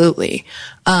 absolutely.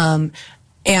 And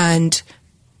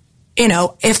you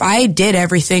know, if I did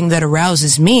everything that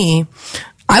arouses me,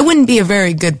 I wouldn't be a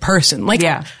very good person. Like,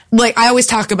 like I always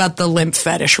talk about the limp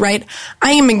fetish, right?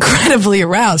 I am incredibly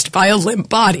aroused by a limp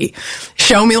body.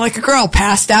 Show me like a girl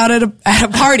passed out at a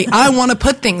party. I want to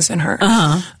put things in her.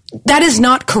 That is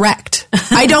not correct.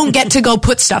 I don't get to go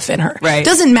put stuff in her. Right.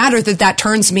 Doesn't matter that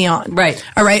turns me on. Right.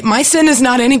 All right. My sin is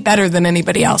not any better than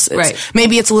anybody else's. Right.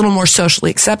 Maybe it's a little more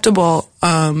socially acceptable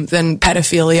than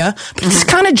pedophilia, but it's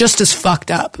kind of just as fucked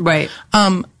up. Right.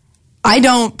 I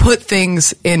don't put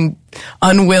things in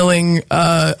unwilling,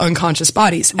 unconscious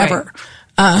bodies ever.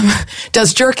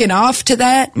 Does jerking off to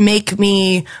that make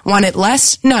me want it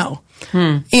less? No.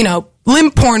 You know,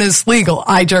 limp porn is legal.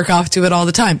 I jerk off to it all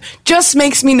the time. Just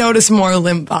makes me notice more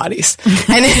limp bodies.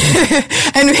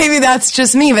 And maybe that's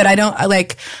just me, but I don't,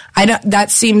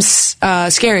 that seems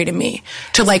scary to me,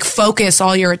 to like focus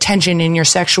all your attention and your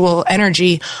sexual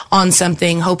energy on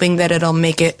something, hoping that it'll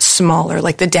make it smaller,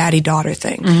 like the daddy-daughter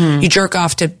thing. You jerk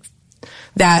off to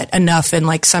that enough, and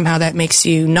like somehow that makes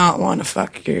you not want to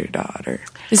fuck your daughter.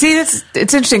 You see, it's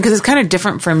interesting because it's kind of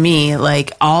different for me.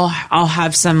 Like I'll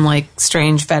have some like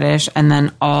strange fetish, and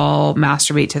then I'll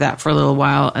masturbate to that for a little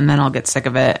while, and then I'll get sick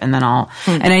of it, and then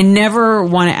and I never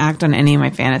want to act on any of my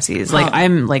fantasies. Like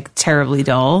I'm like terribly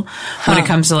dull when it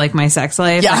comes to like my sex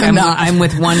life. Yeah, like, I'm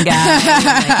with one guy.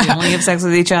 Like, we only have sex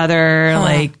with each other.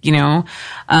 Like, you know,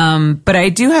 but I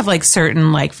do have like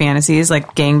certain like fantasies,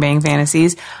 like gangbang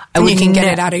fantasies. You can get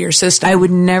it out of your system. I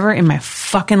would never in my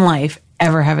fucking life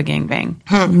ever have a gangbang.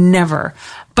 Never.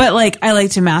 But like, I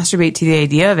like to masturbate to the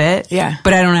idea of it. Yeah.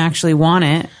 But I don't actually want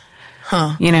it.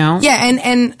 You know? Yeah,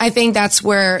 and I think that's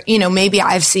where, you know, maybe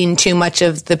I've seen too much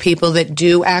of the people that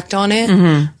do act on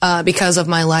it because of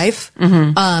my life.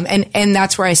 And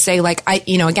that's where I say, like,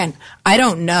 again, I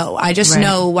don't know. I just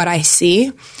know what I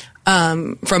see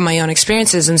from my own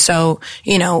experiences. And so,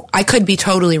 you know, I could be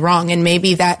totally wrong. And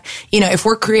maybe that, you know, if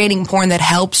we're creating porn that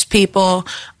helps people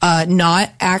not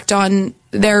act on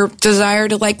their desire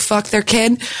to like fuck their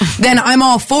kid, then I'm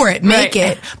all for it. Make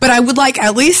it. But I would like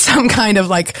at least some kind of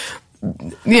like,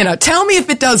 you know, tell me if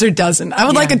it does or doesn't. I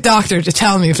would like a doctor to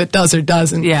tell me if it does or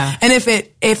doesn't. Yeah. And if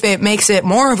it makes it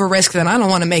more of a risk, then I don't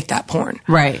want to make that porn.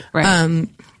 Right.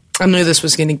 I knew this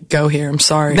was going to go here. I'm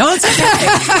sorry. No, it's okay.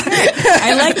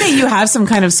 I like that you have some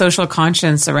kind of social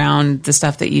conscience around the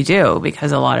stuff that you do,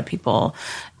 because a lot of people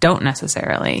don't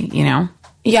necessarily, you know?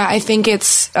 Yeah, I think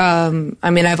it's, I've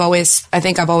always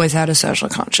had a social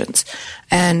conscience.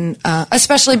 And,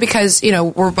 especially because, you know,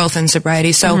 we're both in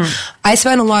sobriety. So I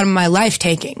spent a lot of my life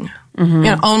taking.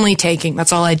 Only taking.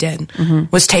 That's all I did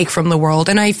was take from the world.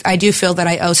 And I do feel that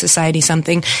I owe society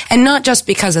something. And not just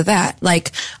because of that.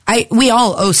 Like, we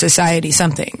all owe society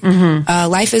something.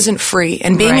 Life isn't free.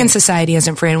 And being in society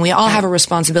isn't free. And we all have a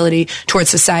responsibility towards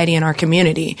society and our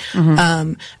community.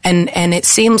 And it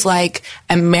seems like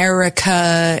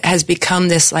America has become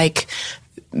this, like,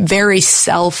 very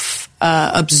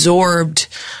self-absorbed,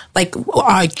 like,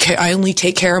 I only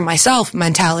take care of myself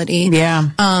mentality. Yeah.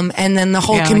 And then the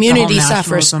whole community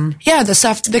suffers. Yeah,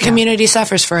 the community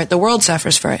suffers for it. The world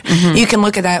suffers for it. You can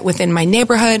look at that within my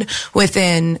neighborhood,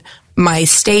 within my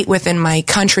state, within my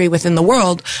country, within the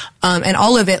world. And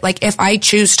all of it, like, if I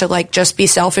choose to, like, just be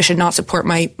selfish and not support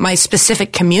my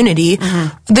specific community,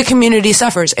 the community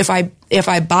suffers. If I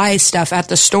buy stuff at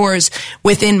the stores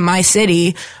within my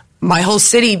city, my whole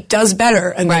city does better,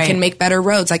 and they can make better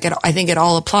roads. Like, I think it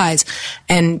all applies.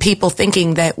 And people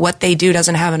thinking that what they do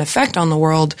doesn't have an effect on the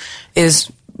world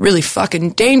is really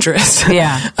fucking dangerous.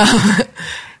 Yeah.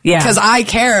 Because I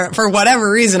care, for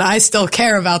whatever reason, I still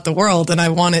care about the world, and I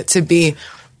want it to be,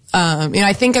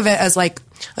 I think of it as like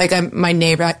my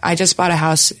neighbor. I just bought a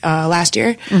house last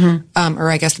year, or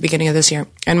I guess the beginning of this year,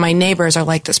 and my neighbors are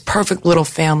like this perfect little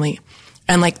family.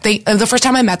 And, like, the first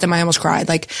time I met them, I almost cried.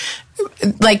 Like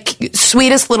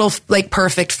sweetest little, like,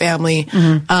 perfect family.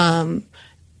 And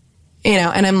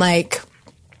I'm like,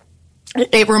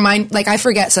 I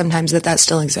forget sometimes that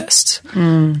still exists.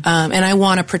 And I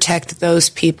want to protect those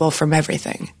people from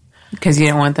everything. Because you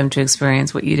don't want them to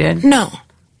experience what you did? No.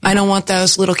 I don't want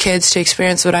those little kids to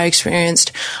experience what I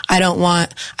experienced. I don't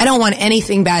want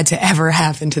anything bad to ever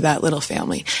happen to that little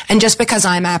family. And just because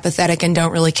I'm apathetic and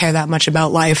don't really care that much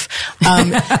about life,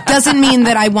 doesn't mean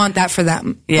that I want that for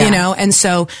them, you know? And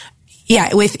so,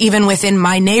 even within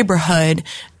my neighborhood,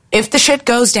 if the shit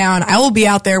goes down, I will be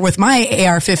out there with my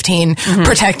AR-15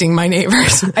 protecting my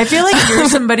neighbors. I feel like you're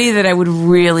somebody that I would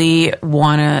really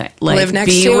want to, like, live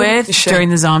next be to with during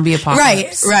the zombie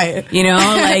apocalypse. Right. You know,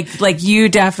 like you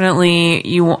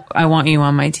definitely, I want you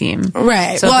on my team.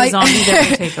 Right. So if the zombies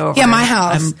ever take over. Yeah, my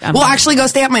house. We'll actually go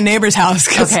stay at my neighbor's house,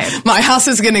 because my house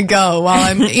is going to go while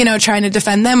I'm, trying to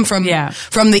defend them from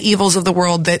the evils of the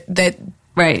world that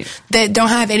don't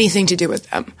have anything to do with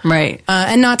them. Right.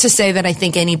 And not to say that I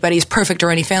think anybody's perfect or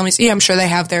any families. Yeah, I'm sure they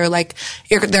have their, like,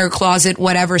 their closet,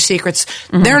 whatever secrets.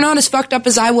 They're not as fucked up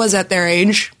as I was at their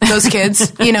age, those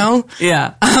kids,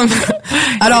 Yeah.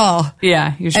 At all.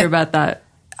 Yeah, you're sure about that?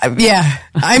 Yeah.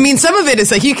 I mean, some of it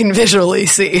is like you can visually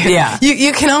see. Yeah.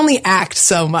 You can only act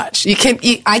so much.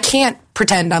 I can't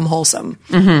pretend I'm wholesome.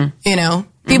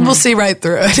 People see right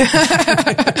through it.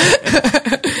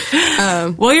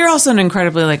 Well, you're also an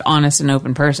incredibly, like, honest and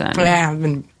open person. Yeah,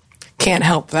 can't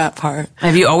help that part.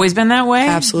 Have you always been that way?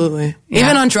 Absolutely. Yeah.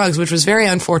 Even on drugs, which was very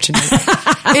unfortunate.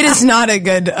 It is not a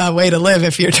good way to live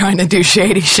if you're trying to do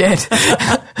shady shit.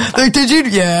 Like, did you?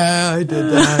 Yeah, I did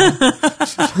that.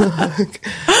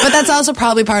 But that's also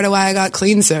probably part of why I got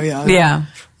clean so young. Yeah.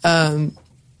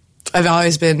 I've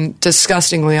always been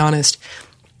disgustingly honest.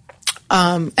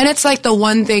 And it's like the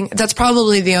one thing, that's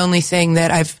probably the only thing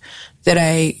that I've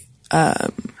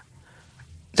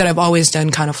always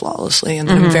done kind of flawlessly, and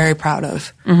that I'm very proud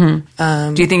of.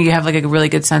 Do you think you have, like, a really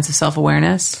good sense of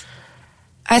self-awareness?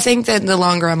 I think that the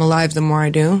longer I'm alive, the more I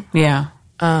do. Yeah.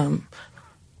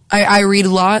 I read a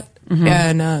lot,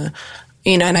 and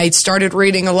and I started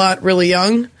reading a lot really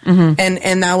young,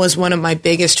 and that was one of my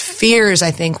biggest fears,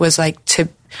 I think, was, like, to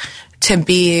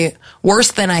be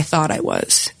worse than I thought I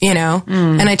was,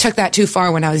 And I took that too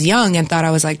far when I was young and thought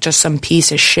I was, like, just some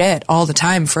piece of shit all the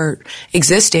time for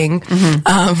existing,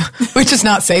 which is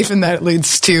not safe, and that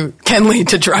can lead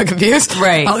to drug abuse.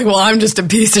 Right. I'm like, well, I'm just a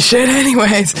piece of shit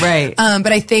anyways. Right.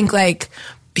 But I think, like,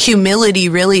 humility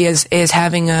really is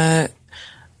having a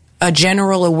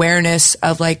general awareness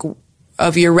of, like,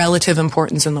 of your relative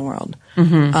importance in the world,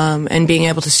 and being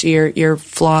able to see your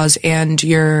flaws and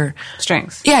your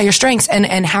strengths. Yeah, your strengths,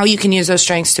 and how you can use those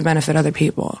strengths to benefit other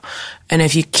people. And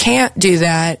if you can't do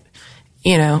that,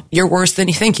 you're worse than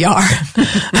you think you are.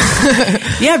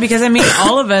 Yeah, because I mean,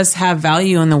 all of us have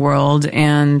value in the world,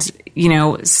 and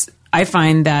I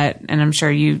find that, and I'm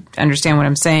sure you understand what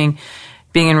I'm saying,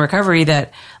 being in recovery,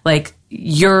 that, like,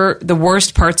 the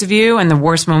worst parts of you and the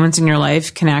worst moments in your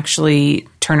life can actually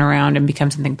turn around and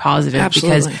become something positive.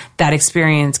 Absolutely. Because that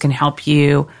experience can help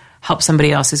you help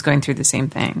somebody else who's going through the same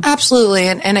thing. Absolutely.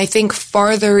 And I think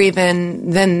farther even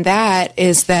than that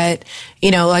is that,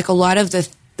 like, a lot of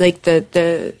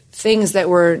the things that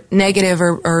were negative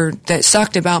or that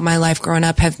sucked about my life growing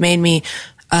up have made me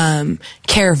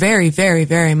care very, very,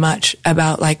 very much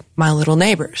about like my little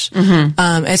neighbors.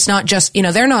 It's not just,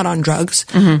 they're not on drugs,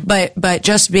 but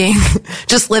just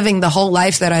just living the whole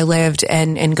life that I lived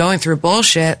and going through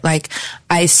bullshit. Like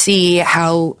I see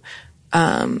how,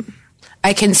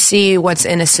 I can see what's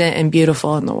innocent and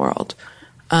beautiful in the world.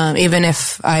 Even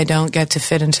if I don't get to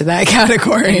fit into that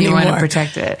category and anymore. You want to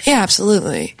protect it. Yeah,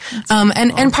 absolutely.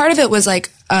 And part of it was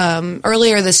like,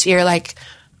 earlier this year, like,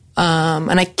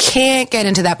 and I can't get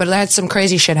into that, but I had some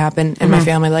crazy shit happen in my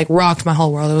family, like rocked my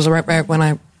whole world. It was right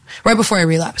before I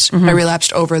relapsed. I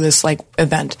relapsed over this like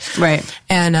event. Right.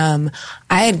 And,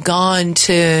 I had gone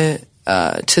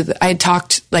I had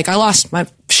talked, like I lost my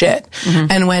shit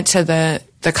and went to the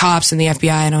cops and the FBI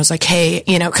and I was like, hey,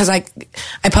 cause I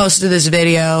posted this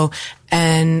video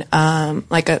and,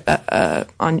 like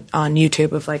on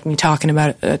YouTube of like me talking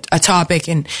about a topic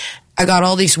and I got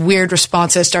all these weird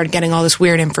responses, started getting all this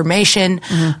weird information,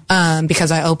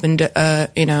 because I opened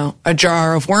a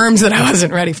jar of worms that I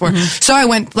wasn't ready for. So I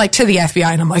went like to the FBI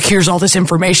and I'm like, here's all this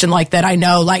information like that I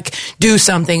know, like do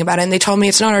something about it. And they told me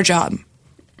it's not our job.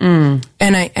 And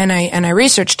I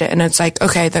researched it and it's like,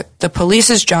 okay, the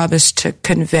police's job is to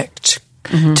convict,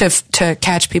 to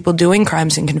catch people doing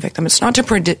crimes and convict them. It's not to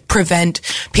prevent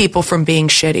people from being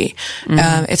shitty.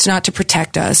 It's not to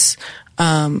protect us.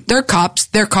 They're cops,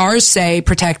 their cars say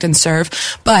protect and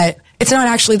serve, but it's not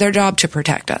actually their job to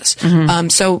protect us.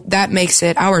 So that makes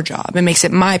it our job. It makes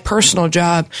it my personal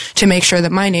job to make sure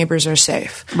that my neighbors are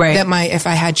safe. Right. That if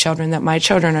I had children, that my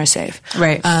children are safe.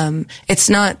 Right. It's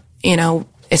not,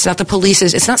 it's not the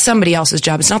police's, it's not somebody else's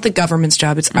job. It's not the government's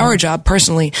job. It's our job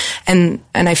personally. And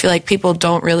I feel like people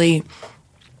don't really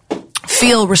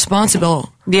feel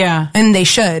responsible. Yeah. And they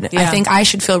should. Yeah. I think I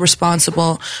should feel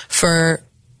responsible for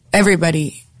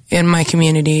everybody in my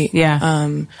community. Yeah.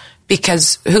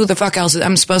 Because who the fuck else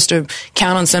I'm supposed to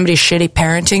count on somebody's shitty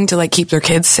parenting to like keep their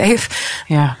kids safe?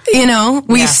 Yeah.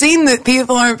 We've seen that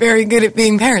people aren't very good at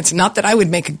being parents. Not that I would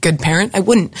make a good parent. I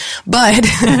wouldn't. But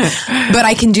but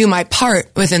I can do my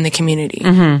part within the community.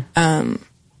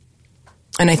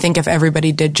 And I think if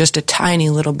everybody did just a tiny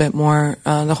little bit more,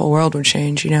 the whole world would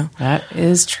change, That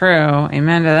is true.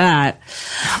 Amen to that.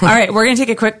 All right, we're going to take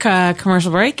a quick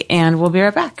commercial break and we'll be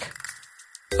right back.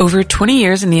 Over 20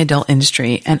 years in the adult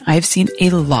industry, and I've seen a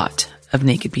lot of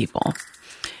naked people.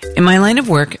 In my line of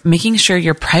work, making sure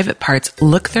your private parts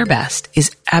look their best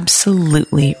is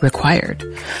absolutely required.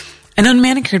 An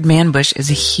unmanicured man bush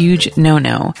is a huge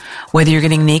no-no, whether you're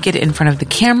getting naked in front of the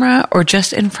camera or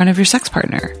just in front of your sex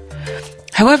partner.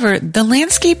 However, the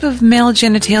landscape of male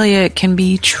genitalia can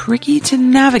be tricky to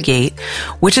navigate,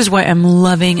 which is why I'm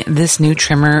loving this new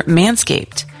trimmer,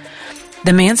 Manscaped.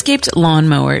 The Manscaped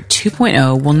Lawnmower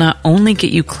 2.0 will not only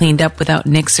get you cleaned up without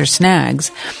nicks or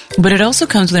snags, but it also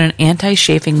comes with an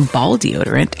anti-chafing ball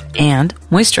deodorant and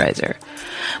moisturizer.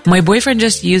 My boyfriend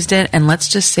just used it, and let's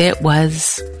just say it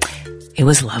was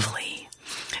lovely.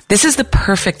 This is the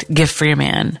perfect gift for your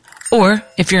man. Or,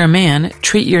 if you're a man,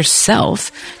 treat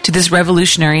yourself to this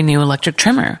revolutionary new electric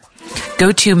trimmer.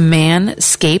 Go to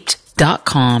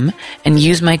manscaped.com and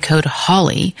use my code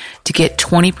HOLLY to get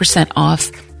 20%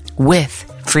 off with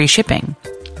free shipping.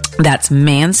 That's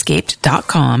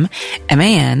manscaped.com,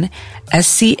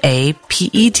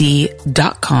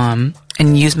 manscaped.com,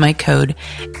 and use my code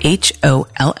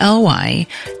HOLLY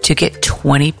to get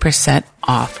 20%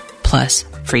 off plus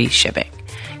free shipping.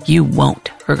 You won't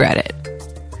regret it.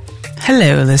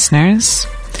 Hello, listeners.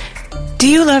 Do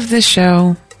you love this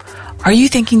show? Are you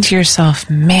thinking to yourself,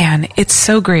 man, it's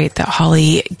so great that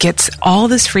Holly gets all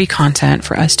this free content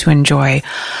for us to enjoy.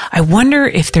 I wonder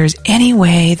if there's any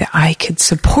way that I could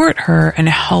support her and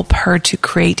help her to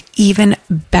create even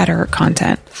better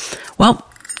content. Well,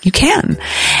 you can.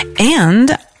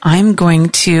 And I'm going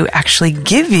to actually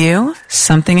give you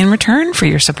something in return for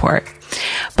your support.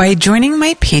 By joining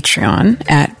my Patreon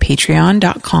at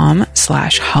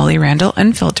patreon.com/Holly Randall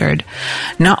Unfiltered,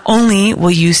 not only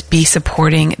will you be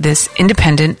supporting this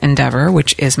independent endeavor,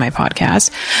 which is my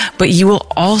podcast, but you will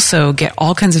also get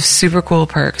all kinds of super cool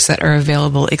perks that are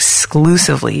available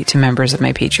exclusively to members of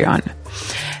my Patreon.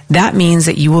 That means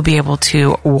that you will be able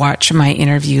to watch my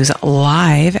interviews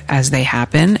live as they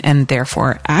happen and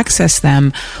therefore access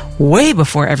them way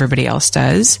before everybody else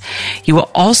does. You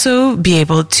will also be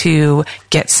able to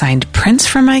get signed prints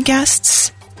from my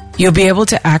guests. You'll be able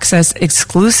to access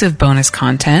exclusive bonus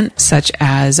content such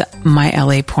as My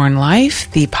LA Porn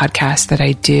Life, the podcast that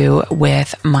I do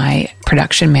with my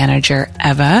production manager,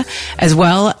 Eva, as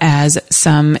well as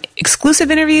some exclusive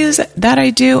interviews that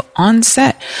I do on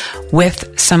set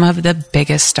with some of the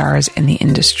biggest stars in the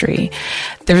industry.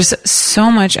 There's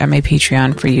so much at my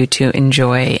Patreon for you to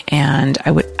enjoy, and I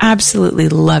would absolutely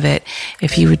love it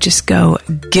if you would just go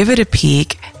give it a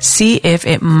peek, see if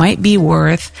it might be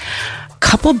worth a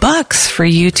couple bucks for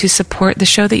you to support the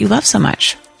show that you love so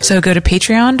much. So go to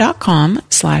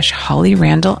patreon.com/Holly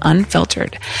Randall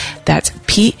Unfiltered. That's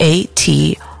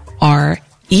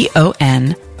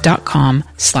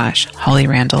patreon.com/Holly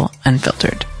Randall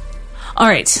Unfiltered. All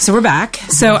right, so we're back.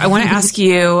 So I want to ask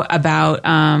you about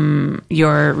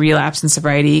your relapse and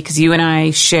sobriety, because you and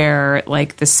I share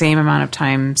like the same amount of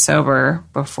time sober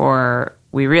before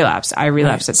we relapsed. I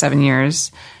relapsed at 7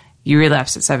 years. You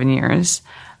relapsed at 7 years.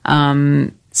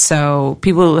 So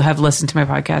people who have listened to my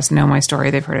podcast know my story.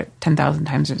 They've heard it 10,000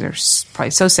 times. They're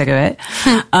probably so sick of it.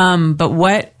 But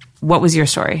what was your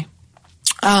story?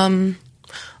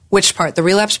 Which part? The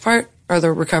relapse part or the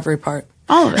recovery part?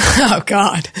 All of it. Oh,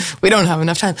 God. We don't have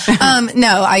enough time.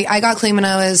 No, I got clean when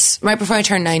I was right before I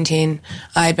turned 19.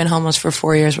 I'd been homeless for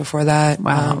 4 years before that.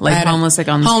 Wow. Homeless, like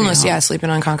on the homeless, street? Yeah, sleeping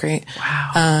on concrete.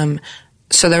 Wow.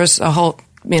 So there was a whole,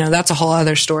 that's a whole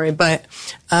other story. But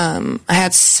I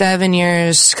had 7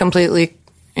 years completely,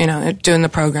 doing the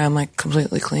program, like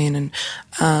completely clean. And,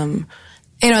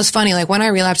 it's funny, like when I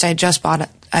relapsed, I just bought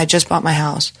my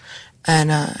house.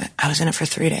 And I was in it for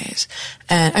 3 days.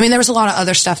 And there was a lot of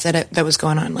other stuff that was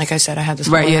going on. Like I said, I had this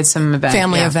you had some event,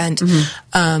 family event.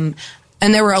 Mm-hmm.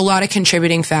 And there were a lot of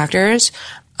contributing factors.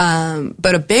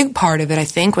 But a big part of it, I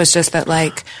think, was just that,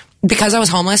 like, because I was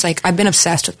homeless, like, I've been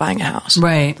obsessed with buying a house.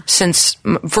 Right.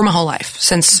 For my whole life,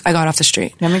 since I got off the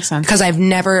street. That makes sense. Because I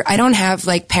don't have,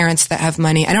 like, parents that have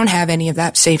money. I don't have any of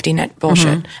that safety net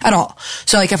bullshit at all.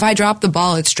 So, like, if I drop the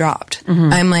ball, it's dropped.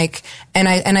 I'm like, and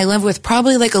I live with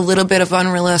probably, like, a little bit of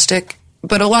unrealistic,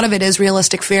 but a lot of it is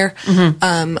realistic fear,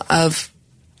 of,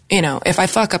 if I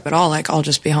fuck up at all, like, I'll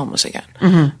just be homeless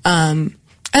again. And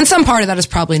some part of that is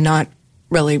probably not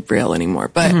really real anymore,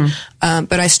 but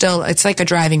I still, it's like a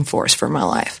driving force for my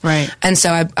life. Right. And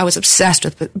so I was obsessed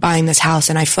with buying this house,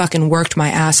 and I fucking worked my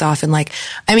ass off and, like,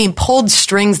 pulled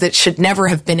strings that should never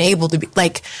have been able to be,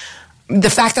 like, the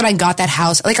fact that I got that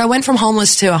house, like, I went from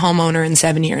homeless to a homeowner in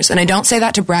 7 years. And I don't say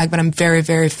that to brag, but I'm very,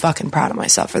 very fucking proud of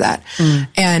myself for that.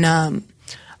 And,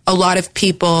 a lot of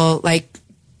people, like,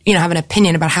 have an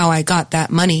opinion about how I got that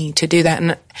money to do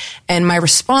that. And my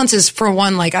response is, for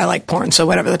one, like, I like porn, so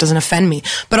whatever, that doesn't offend me.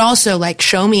 But also, like,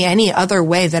 show me any other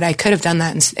way that I could have done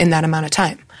that in that amount of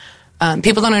time.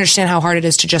 People don't understand how hard it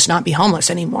is to just not be homeless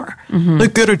anymore.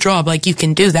 Like, get a job. Like, you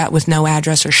can do that with no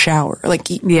address or shower.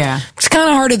 Like, it's kind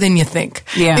of harder than you think.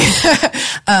 Yeah.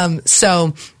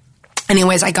 So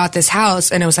anyways, I got this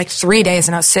house, and it was like 3 days,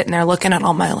 and I was sitting there looking at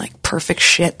all my, like, perfect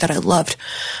shit that I loved.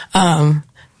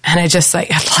 And I just,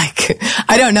 like,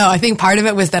 I don't know. I think part of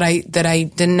it was that I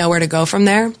didn't know where to go from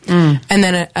there. And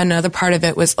then another part of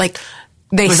it was, like,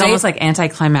 it was almost like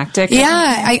anticlimactic.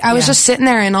 Yeah. I was just sitting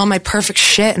there in all my perfect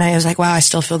shit, and I was like, wow, I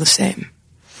still feel the same.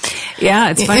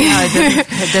 Yeah, it's funny how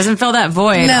it doesn't fill that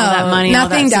void. No, all that money,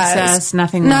 nothing all that does. success,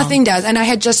 nothing does. And I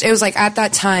had it was like at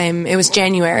that time, it was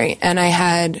January,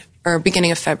 and or beginning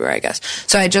of February, I guess.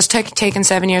 So I had just taken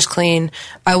 7 years clean.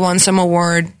 I won some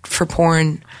award for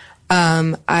porn.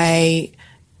 I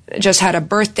just had a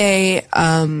birthday,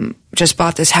 just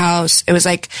bought this house. It was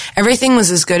like, everything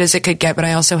was as good as it could get, but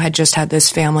I also had just had this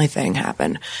family thing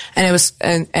happen. And it was,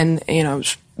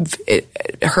 it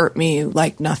hurt me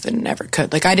like nothing ever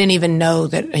could. Like, I didn't even know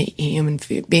that a human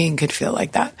being could feel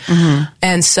like that.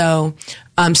 And so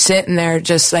I'm sitting there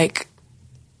just like,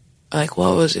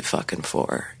 what was it fucking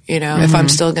for? If I'm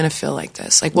still going to feel like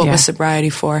this, like, what was sobriety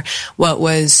for? What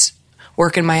was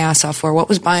working my ass off for? What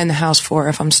was buying the house for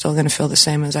if I'm still going to feel the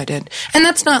same as I did? And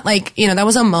that's not like, that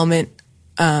was a moment.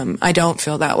 I don't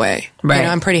feel that way. Right.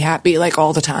 I'm pretty happy, like,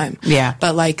 all the time. Yeah.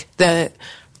 But, like, the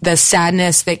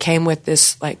sadness that came with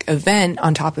this, like, event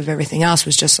on top of everything else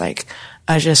was just like,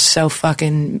 I was just so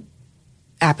fucking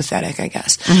apathetic, I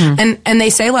guess. And they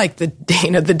say, like,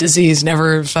 the disease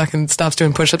never fucking stops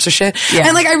doing push-ups or shit. Yeah.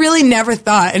 And, like, I really never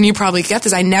thought, and you probably get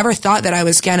this, I never thought that I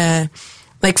was gonna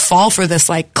like fall for this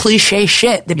like cliche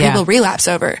shit that people relapse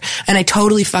over. And I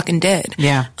totally fucking did.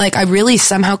 Yeah. Like I really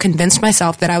somehow convinced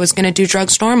myself that I was going to do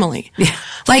drugs normally. Yeah.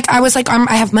 Like I was like,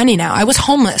 I have money now. I was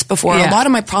homeless before. Yeah. A lot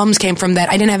of my problems came from that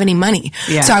I didn't have any money.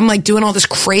 Yeah. So I'm like doing all this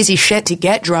crazy shit to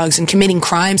get drugs and committing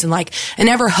crimes and like, I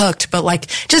never hooked, but like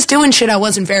just doing shit I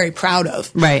wasn't very proud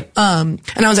of. Right. And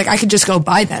I was like, I could just go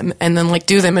buy them and then like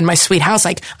do them in my sweet house.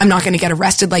 Like I'm not going to get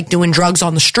arrested like doing drugs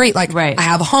on the street. Like right. I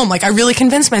have a home. Like I really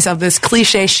convinced myself this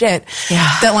cliche shit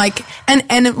that like,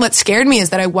 and what scared me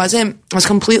is that I was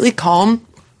completely calm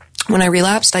when I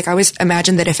relapsed. Like I always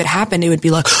imagined that if it happened, it would be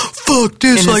like, fuck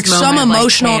this, like some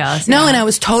emotional, like chaos, no, and I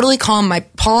was totally calm. My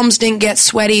palms didn't get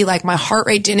sweaty. Like my heart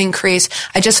rate didn't increase.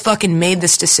 I just fucking made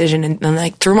this decision and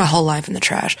like threw my whole life in the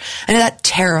trash. And that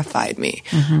terrified me.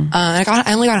 I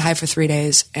only got high for 3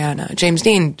 days and James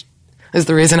Dean is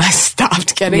the reason I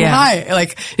stopped getting high.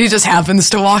 Like he just happens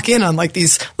to walk in on like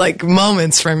these like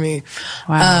moments for me.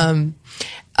 Wow.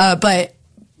 But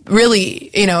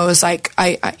really, you know, it was like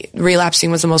I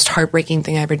relapsing was the most heartbreaking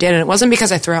thing I ever did. And it wasn't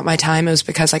because I threw out my time. It was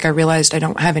because like I realized I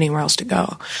don't have anywhere else to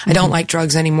go. I don't like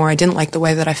drugs anymore. I didn't like the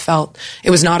way that I felt. It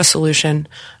was not a solution.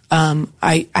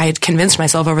 I had convinced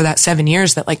myself over that 7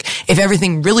 years that like, if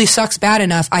everything really sucks bad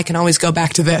enough, I can always go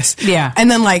back to this. Yeah.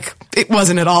 And then like, it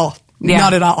wasn't at all. Yeah.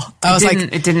 Not at all. I was like,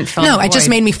 it didn't feel no, it just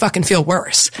made me fucking feel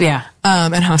worse. Yeah.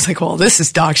 And I was like, well, this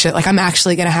is dog shit. Like I'm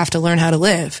actually going to have to learn how to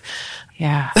live.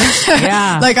 Yeah.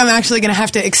 Yeah. Like I'm actually going to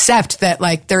have to accept that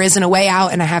like there isn't a way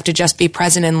out and I have to just be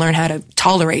present and learn how to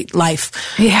tolerate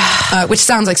life. Yeah. Which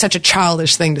sounds like such a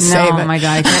childish thing to say. Oh but my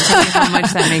God. I can't tell you how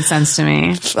much that makes sense to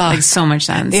me. Like so much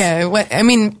sense. Yeah. I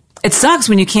mean, it sucks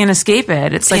when you can't escape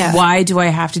it. It's like, why do I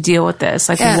have to deal with this?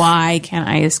 Like, why can't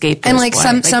I escape this? And like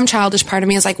some childish part of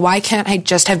me is like, why can't I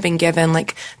just have been given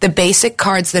like the basic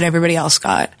cards that everybody else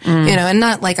got? You know, and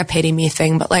not like a pity me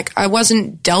thing, but like I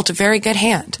wasn't dealt a very good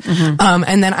hand.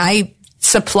 And then I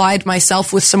supplied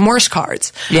myself with some worse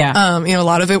cards. Yeah. You know, a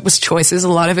lot of it was choices. A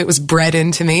lot of it was bred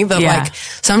into me. But like,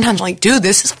 sometimes I'm like, dude,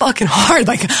 this is fucking hard.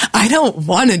 Like, I don't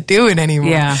want to do it anymore.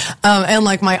 Yeah. And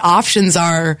like, my options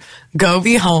are go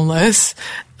be homeless,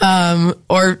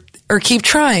 or keep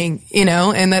trying, you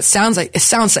know? And that sounds like,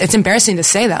 it's embarrassing to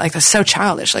say that. Like, that's so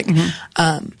childish. Like,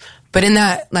 but in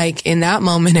that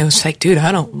moment, it was like, dude,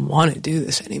 I don't want to do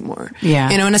this anymore. Yeah.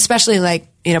 You know, and especially like,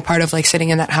 you know, part of like sitting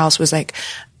in that house was like,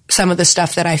 some of the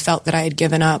stuff that I felt that I had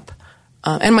given up,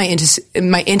 and my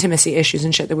intimacy issues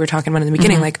and shit that we were talking about in the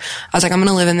beginning. Like, I was like, I'm going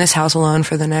to live in this house alone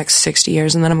for the next 60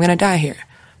 years and then I'm going to die here.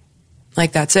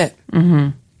 Like, that's it.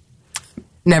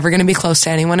 Never going to be close to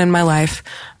anyone in my life.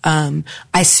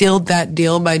 I sealed that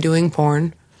deal by doing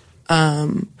porn.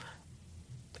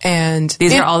 And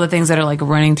these are all the things that are like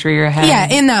running through your head.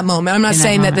 Yeah, in that moment. I'm not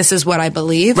saying that this is what I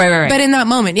believe. Right. But in that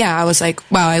moment, yeah, I was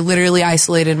like, wow, I literally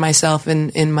isolated myself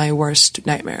in my worst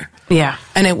nightmare. Yeah.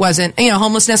 And it wasn't, you know,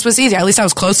 homelessness was easy. At least I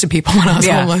was close to people when I was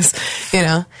homeless. You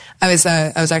know, I was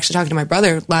actually talking to my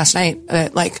brother last night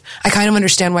that like, I kind of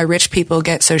understand why rich people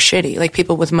get so shitty, like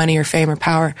people with money or fame or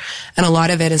power. And a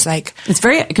lot of it is like,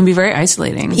 it can be very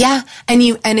isolating. Yeah. And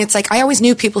it's like, I always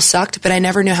knew people sucked, but I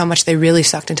never knew how much they really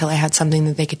sucked until I had something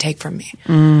that they could take from me.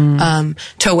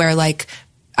 To where like,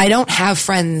 I don't have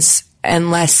friends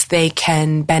unless they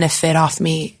can benefit off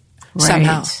me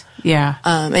somehow. Yeah.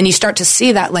 And you start to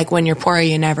see that like when you're poor,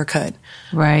 you never could.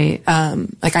 Right.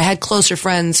 Like I had closer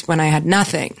friends when I had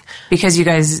nothing. Because you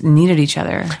guys needed each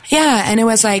other. Yeah. And it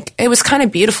was kind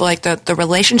of beautiful. Like the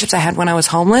relationships I had when I was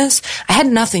homeless, I had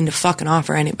nothing to fucking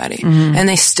offer anybody. And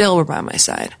they still were by my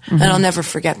side. And I'll never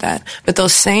forget that. But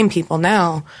those same people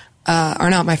now, are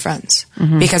not my friends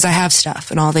because I have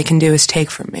stuff and all they can do is take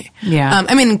from me. Yeah.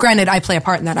 I mean, granted, I play a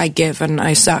part in that. I give and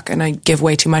I suck and I give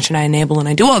way too much and I enable and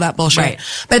I do all that bullshit. Right.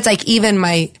 But it's like even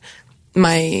my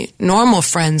normal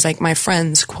friends, like my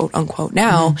friends, quote unquote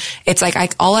now, it's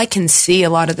like all I can see a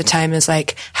lot of the time is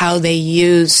like how they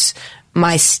use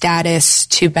my status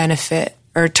to benefit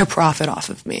or to profit off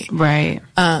of me. Right.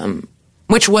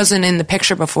 Which wasn't in the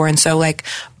picture before. And so like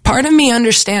part of me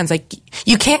understands like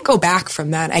you can't go back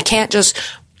from that. I can't just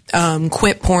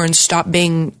quit porn, stop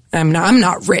being I'm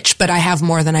not rich, but I have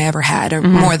more than I ever had or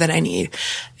more than I need.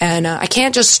 And I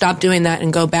can't just stop doing that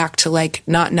and go back to like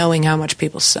not knowing how much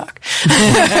people suck.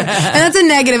 And that's a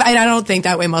negative. I don't think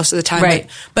that way most of the time. Right.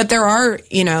 But there are,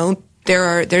 you know,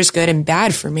 there's good and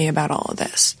bad for me about all of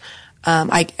this.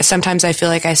 Sometimes I feel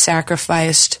like I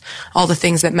sacrificed all the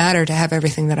things that matter to have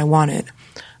everything that I wanted.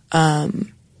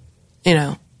 You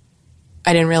know,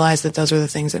 I didn't realize that those were the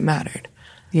things that mattered.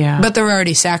 Yeah. But they're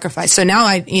already sacrificed. So now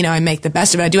I make the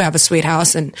best of it. I do have a sweet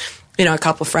house and, you know, a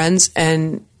couple friends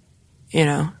and, you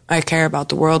know, I care about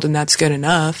the world and that's good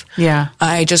enough. Yeah.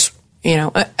 I just You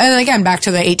know, and again, back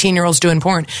to the 18-year-olds doing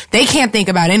porn. They can't think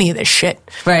about any of this shit.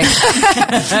 Right.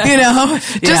 You know,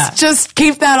 just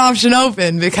keep that option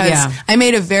open, because I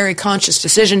made a very conscious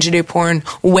decision to do porn,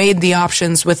 weighed the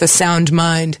options with a sound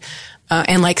mind,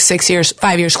 and like 5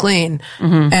 years clean.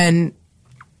 And,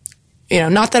 you know,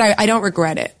 not that I don't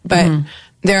regret it, but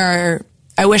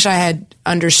I wish I had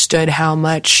understood how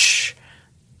much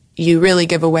you really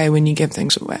give away when you give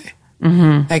things away.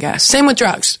 I guess. Same with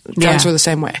drugs. Drugs were the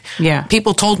same way. Yeah.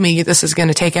 People told me this is going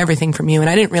to take everything from you, and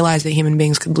I didn't realize that human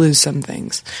beings could lose some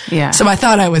things. Yeah. So I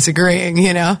thought I was agreeing,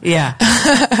 you know? Yeah.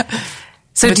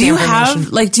 So do you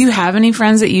have any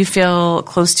friends that you feel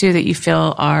close to, that you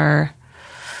feel are,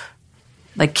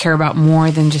 like, care about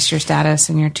more than just your status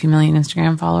and your 2 million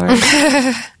Instagram followers?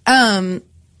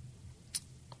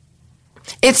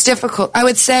 It's difficult. I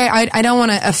would say I don't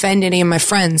want to offend any of my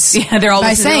friends. Yeah, they're all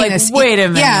saying like, this. Wait a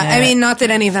minute. Yeah, I mean, not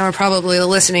that any of them are probably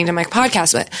listening to my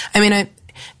podcast, but I mean,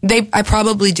 I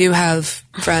probably do have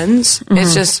friends.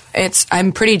 It's just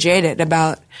I'm pretty jaded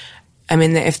about. I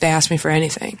mean, if they ask me for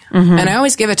anything, and I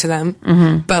always give it to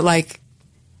them, but like,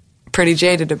 pretty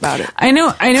jaded about it. I know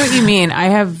what you mean. I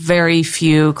have very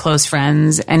few close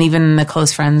friends, and even the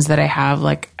close friends that I have,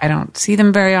 like, I don't see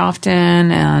them very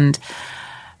often, and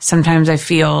sometimes I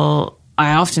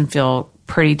often feel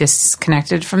pretty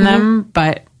disconnected from them,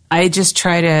 but I just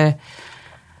try to,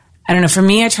 I don't know, for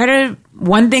me,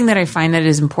 one thing that I find that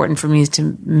is important for me is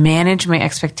to manage my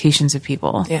expectations of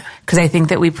people. Yeah. Because I think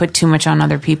that we put too much on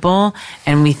other people,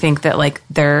 and we think that, like,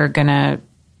 they're going to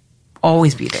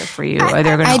always be there for you. Or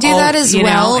they're gonna I do that as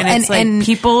well. And it's like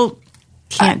people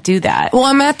can't do that. Well,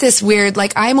 I'm at this weird,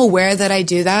 like, I'm aware that I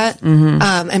do that.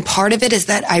 And part of it is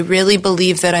that I really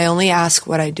believe that I only ask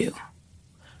what I do.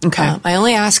 Okay. I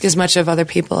only ask as much of other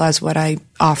people as what I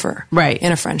offer. Right.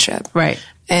 In a friendship. Right.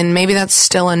 And maybe that's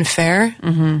still unfair.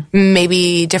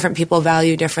 Maybe different people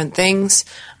value different things.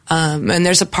 And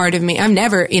there's a part of me, I've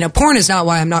never, you know, porn is not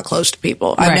why I'm not close to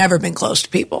people. I've never been close to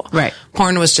people. Right.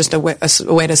 Porn was just a way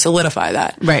to solidify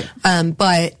that. Right.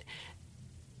 But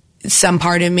some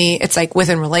part of me, it's like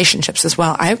within relationships as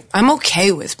well. I'm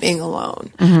okay with being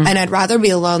alone, and I'd rather be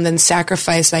alone than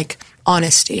sacrifice like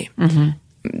honesty.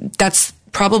 That's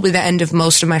probably the end of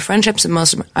most of my friendships, and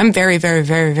I'm very, very,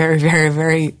 very, very, very,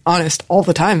 very honest all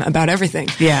the time about everything.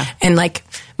 Yeah, and like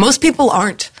most people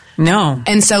aren't. No,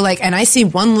 and so like, and I see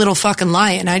one little fucking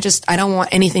lie, and I don't want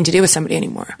anything to do with somebody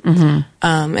anymore.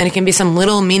 And it can be some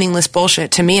little meaningless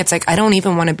bullshit. To me, it's like I don't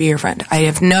even want to be your friend. I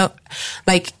have no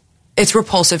like. It's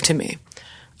repulsive to me.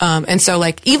 And so,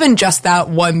 like, even just that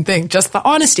one thing, just the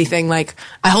honesty thing, like,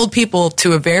 I hold people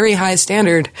to a very high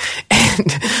standard,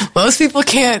 and most people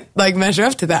can't, like, measure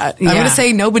up to that. Yeah. I'm going to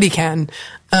say nobody can.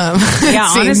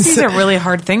 Honesty is a really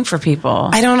hard thing for people.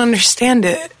 I don't understand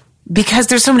it. Because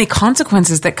there's so many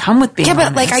consequences that come with being honest.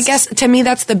 But, like, I guess, to me,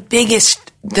 that's the biggest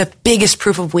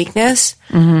proof of weakness.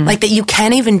 Like, that you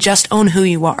can't even just own who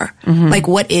you are. Like,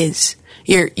 what is?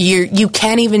 You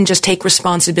can't even just take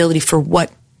responsibility for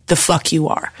what the fuck you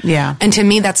are. Yeah. And to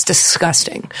me, that's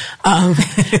disgusting. And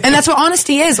that's what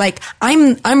honesty is. Like,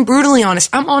 I'm brutally honest.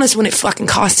 I'm honest when it fucking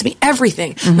costs me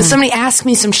everything. When somebody asks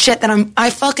me some shit that I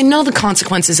fucking know the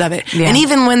consequences of it. Yeah. And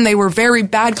even when they were very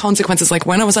bad consequences, like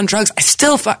when I was on drugs, I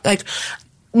still like,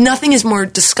 nothing is more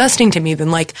disgusting to me than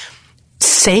like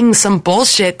saying some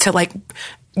bullshit to like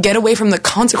get away from the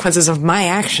consequences of my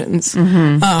actions.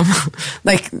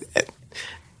 Like,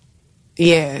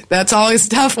 yeah, that's always a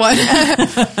tough one.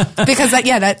 Because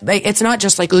that like, it's not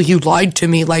just like, oh, you lied to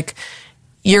me. Like,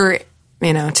 you're,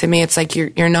 you know, to me, it's like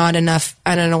you're not enough.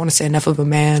 I don't want to say enough of a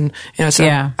man. You know, so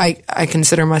yeah. I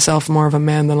consider myself more of a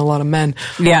man than a lot of men.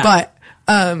 Yeah.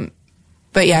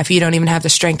 But yeah, if you don't even have the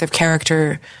strength of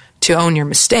character to own your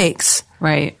mistakes,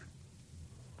 right?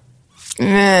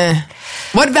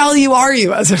 What value are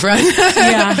you as a friend?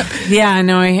 Yeah.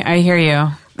 No, I hear you.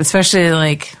 Especially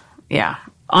like, yeah.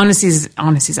 Honesty's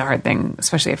a hard thing,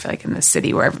 especially I feel like in this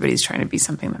city where everybody's trying to be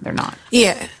something that they're not.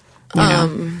 Yeah. You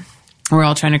know? We're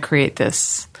all trying to create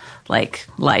this like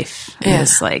life and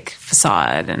this like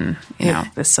facade and you know,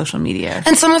 this social media.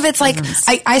 And some of it's like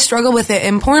I struggle with it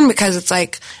in porn because it's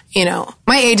like, you know,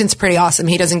 my agent's pretty awesome.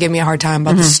 He doesn't give me a hard time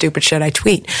about the stupid shit I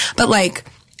tweet. But like,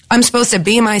 I'm supposed to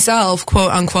be myself,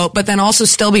 quote unquote, but then also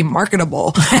still be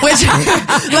marketable, which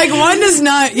like one does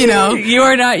not, you know. You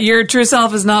are not, your true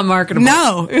self is not marketable.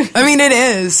 No. I mean, it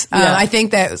is. Yeah. I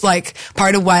think that like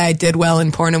part of why I did well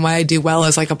in porn and why I do well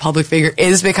as like a public figure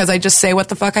is because I just say what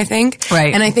the fuck I think.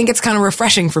 Right. And I think it's kind of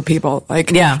refreshing for people.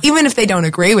 Like, even if they don't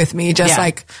agree with me, just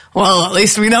like, well, at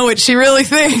least we know what she really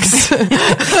thinks.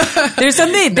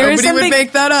 Nobody would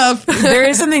make that up. There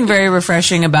is something very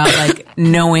refreshing about like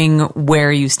knowing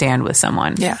where you stand stand with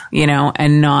someone. Yeah. You know,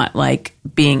 and not like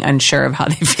being unsure of how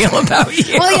they feel about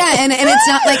you. Well, yeah, and it's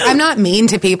not like I'm not mean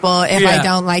to people if I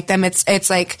don't like them. It's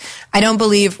like I don't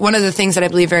believe, one of the things that I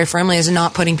believe very firmly is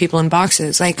not putting people in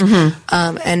boxes. Like,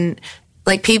 and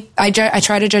like I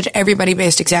try to judge everybody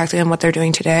based exactly on what they're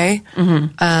doing today,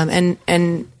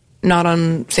 and not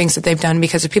on things that they've done,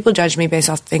 because if people judge me based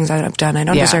off things that I've done, I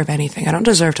don't deserve anything. I don't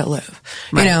deserve to live,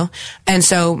 you know? And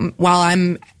so while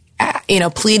I'm, you know,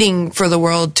 pleading for the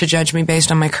world to judge me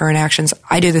based on my current actions,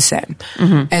 I do the same.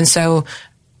 And so,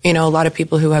 you know, a lot of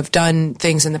people who have done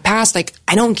things in the past, like,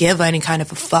 I don't give any kind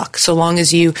of a fuck so long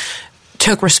as you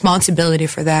took responsibility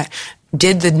for that,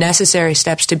 did the necessary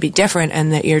steps to be different,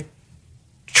 and that you're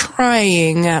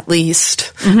trying, at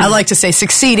least, I like to say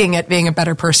succeeding at being a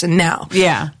better person now.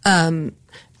 Yeah. And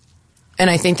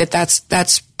I think that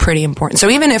that's pretty important. So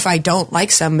even if I don't like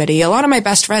somebody, a lot of my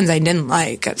best friends I didn't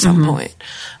like at some point,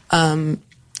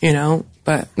 you know,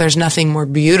 but there's nothing more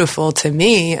beautiful to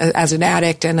me as an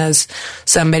addict and as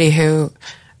somebody who,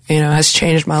 you know, has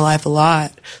changed my life a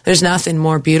lot. There's nothing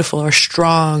more beautiful or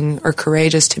strong or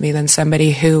courageous to me than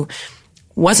somebody who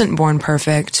wasn't born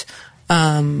perfect,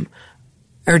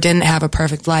 or didn't have a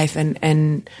perfect life,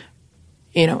 and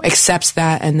you know, accepts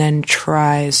that and then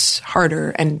tries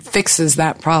harder and fixes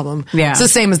that problem. Yeah. It's the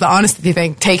same as the honesty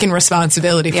thing, taking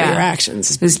responsibility for your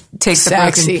actions. Just takes the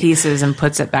broken pieces and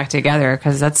puts it back together,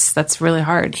 because that's really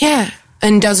hard. Yeah.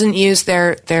 And doesn't use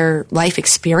their life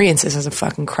experiences as a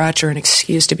fucking crutch or an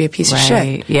excuse to be a piece of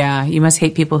shit. Yeah. You must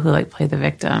hate people who like play the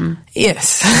victim.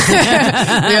 Yes.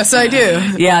 Yes, I do.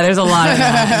 Yeah, there's a lot of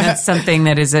that. And that's something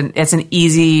that it's an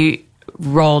easy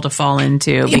role to fall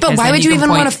into. Yeah, but why would you even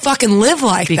want to fucking live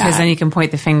like that? Because then you can point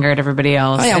the finger at everybody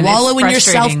else. Oh yeah, wallow in your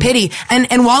self-pity.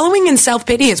 And wallowing in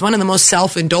self-pity is one of the most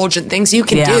self-indulgent things you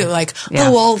can do. Like,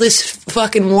 oh, all this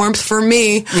fucking warmth for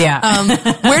me. Yeah.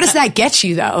 Where does that get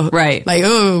you, though? Right. Like,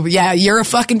 oh, yeah, you're a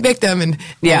fucking victim, and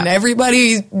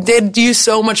everybody did you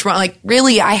so much wrong. Like,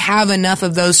 really, I have enough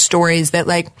of those stories that,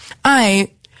 like, I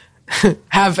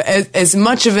have as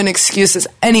much of an excuse as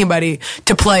anybody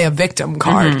to play a victim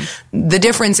card. The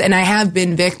difference, and I have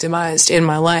been victimized in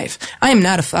my life, I am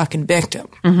not a fucking victim.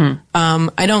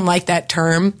 I don't like that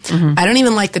term. I don't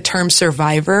even like the term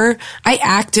survivor. I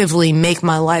actively make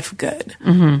my life good.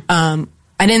 I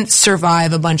didn't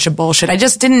survive a bunch of bullshit. I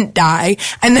just didn't die.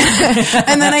 And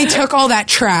then I took all that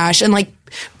trash and like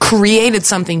created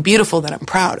something beautiful that I'm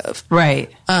proud of.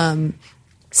 Right.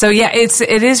 So yeah,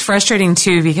 it is frustrating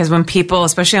too, because when people,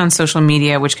 especially on social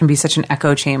media, which can be such an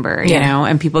echo chamber, you know,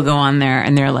 and people go on there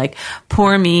and they're like,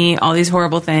 poor me, all these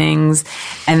horrible things.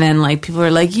 And then like people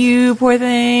are like, you poor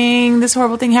thing, this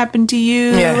horrible thing happened to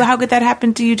you. How could that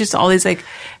happen to you? Just all these like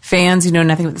fans who know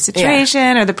nothing about the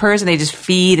situation or the person, they just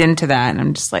feed into that. And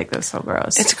I'm just like, that's so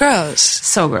gross. It's gross.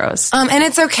 So gross. And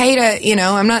it's okay to, you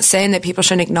know, I'm not saying that people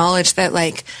shouldn't acknowledge that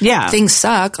like things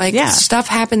suck. Like stuff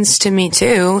happens to me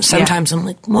too. Sometimes I'm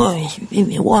like, why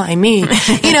me?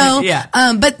 You know?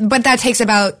 But that takes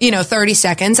about, you know, 30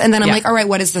 seconds. And then I'm like, all right,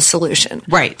 what is the solution?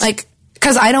 Right. Like,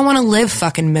 because I don't want to live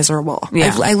fucking miserable.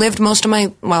 I lived most of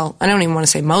my, well, I don't even want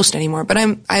to say most anymore, but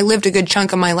I lived a good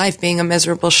chunk of my life being a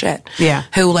miserable shit. Yeah.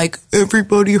 Who like,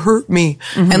 everybody hurt me.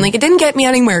 And like, it didn't get me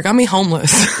anywhere. It got me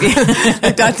homeless.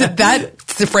 That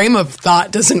the frame of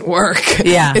thought doesn't work.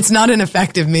 Yeah. It's not an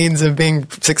effective means of being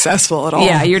successful at all.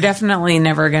 Yeah. You're definitely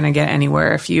never going to get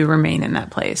anywhere if you remain in that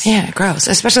place. Yeah. Gross.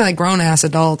 Especially like grown ass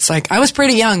adults. Like I was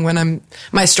pretty young when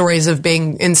my stories of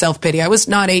being in self-pity. I was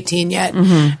not 18 yet.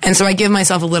 And so I give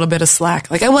myself a little bit of slack.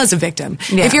 Like I was a victim.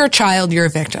 Yeah. If you're a child, you're a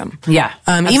victim. Yeah.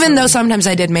 Even though sometimes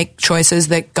I did make choices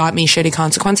that got me shitty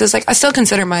consequences, like I still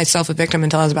consider myself a victim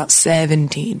until I was about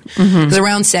 17. Because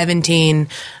around 17,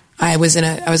 I was in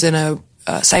a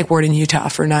psych ward in Utah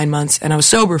for 9 months, and I was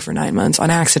sober for 9 months on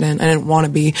accident. I didn't want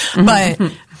to be, but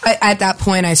at that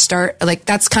point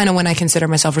that's kind of when I consider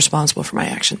myself responsible for my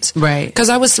actions. Right. Because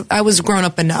I was grown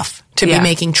up enough to be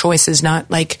making choices,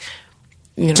 not like,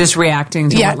 you know, just reacting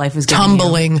to what life is giving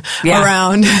tumbling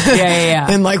around.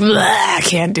 And like, I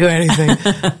can't do anything.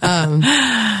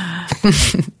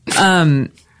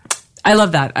 I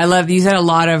love that. You said a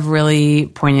lot of really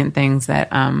poignant things that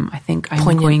I think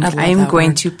I'm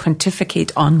going to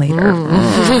pontificate on later.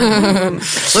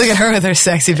 Look at her with her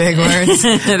sexy big words.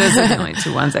 Those are the only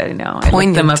two ones I know. Poignant. I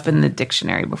looked them up in the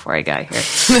dictionary before I got here.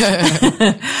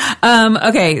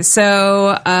 Okay,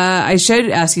 so I should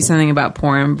ask you something about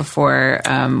porn before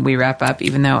we wrap up,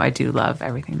 even though I do love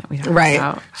everything that we talked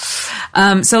about.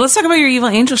 So let's talk about your Evil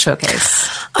Angel Showcase.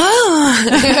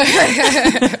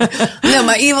 No,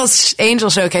 my Evil Angel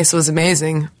Showcase was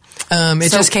amazing.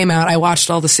 It just came out. I watched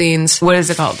all the scenes. What is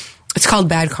it called? It's called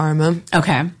Bad Karma.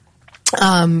 Okay.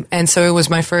 And so it was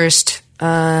my first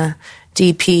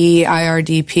DP,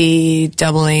 IRDP,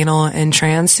 double anal, and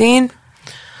trans scene.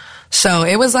 So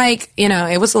it was like,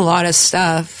 it was a lot of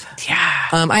stuff. Yeah.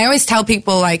 I always tell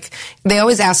people, like, they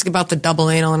always ask about the double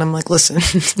anal, and I'm like, listen.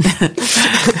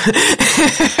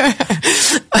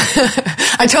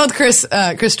 I told Chris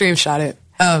Stream shot it.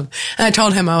 And I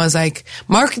told him, I was like,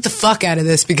 market the fuck out of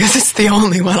this because it's the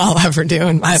only one I'll ever do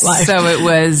in my life. So it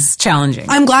was challenging.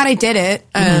 I'm glad I did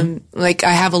it. Like,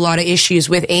 I have a lot of issues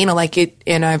with anal, like it,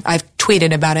 and I've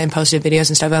tweeted about it and posted videos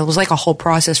and stuff. It was like a whole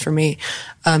process for me,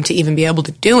 to even be able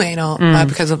to do anal,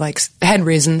 because of like head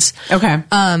reasons. Okay.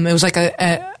 It was like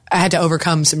I had to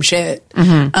overcome some shit.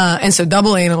 And so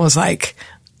double anal was like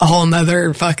a whole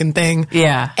nother fucking thing.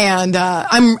 Yeah. And,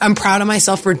 I'm proud of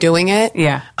myself for doing it.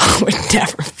 Yeah. I would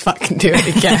never fucking do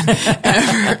it again.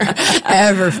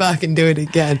 ever fucking do it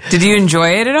again. Did you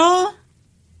enjoy it at all?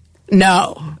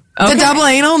 No. Okay. The double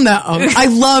anal? No. I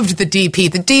loved the DP.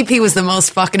 The DP was the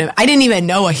most fucking... I didn't even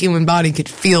know a human body could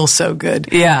feel so good.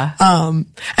 Yeah. I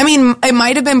mean, it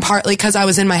might have been partly because I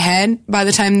was in my head by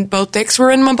the time both dicks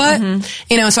were in my butt.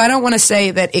 So I don't want to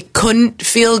say that it couldn't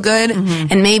feel good.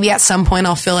 And maybe at some point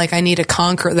I'll feel like I need to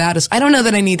conquer that. I don't know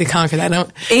that I need to conquer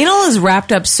that. Anal is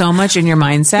wrapped up so much in your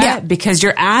mindset because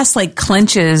your ass like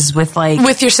clenches with like...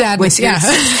 With your sadness,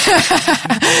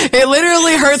 it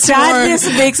literally hurts more.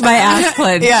 Sadness makes my ass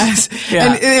clench. Yes.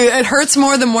 Yeah. And it hurts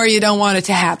more the more you don't want it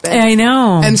to happen. I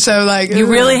know. And so like... You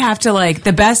really have to like...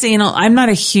 The best anal... I'm not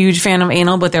a huge fan of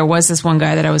anal, but there was this one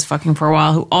guy that I was fucking for a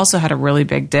while who also had a really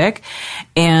big dick.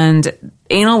 And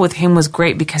anal with him was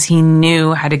great because he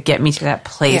knew how to get me to that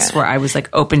place where I was like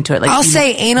open to it. Like I'll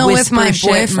say anal with my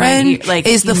boyfriend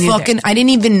is the fucking... I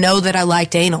didn't even know that I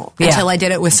liked anal until I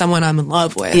did it with someone I'm in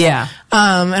love with. Yeah.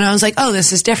 And I was like, oh,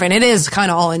 this is different. It is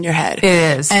kind of all in your head. It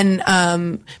is.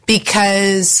 And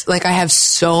because like I have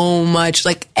so much,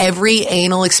 like every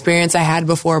anal experience I had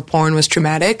before porn was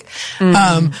traumatic.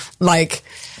 Like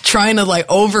trying to like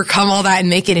overcome all that and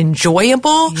make it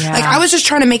enjoyable. Yeah. Like I was just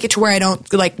trying to make it to where I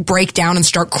don't like break down and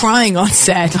start crying on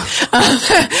set.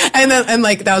 And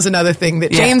like that was another thing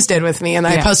that James did with me. And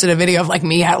I posted a video of like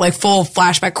me at like full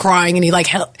flashback crying, and he like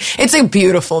it's a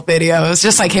beautiful video. It was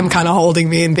just like him kind of holding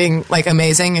me and being like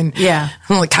amazing, and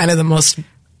like kind of the most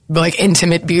like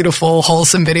intimate, beautiful,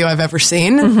 wholesome video I've ever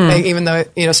seen. Like, even though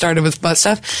it started with butt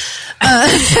stuff.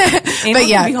 But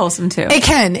yeah, can be wholesome too. It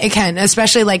can,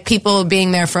 especially like people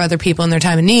being there for other people in their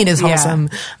time of need is wholesome.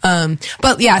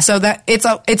 But yeah, so that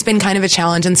it's been kind of a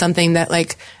challenge, and something that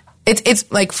like it's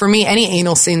like for me, any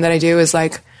anal scene that I do is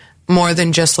like more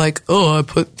than just like, oh, I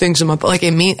put things in my butt. Like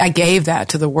I gave that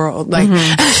to the world. Like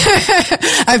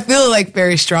I feel like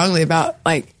very strongly about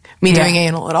like me doing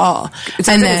anal at all. It's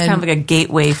kind of like a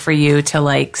gateway for you to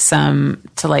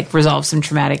resolve some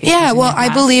traumatic issues. Yeah, well,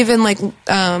 I believe in like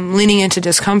leaning into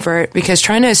discomfort, because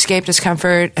trying to escape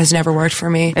discomfort has never worked for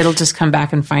me. It'll just come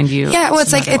back and find you. Yeah, well,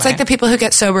 it's like the people who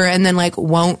get sober and then like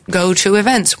won't go to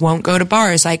events, won't go to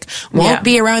bars, like won't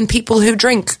be around people who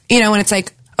drink, and it's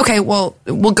like, okay, well,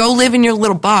 we'll go live in your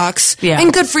little box,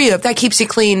 and good for you. If that keeps you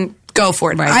clean, go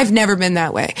for it. Right. I've never been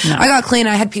that way. No. I got clean.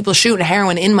 I had people shooting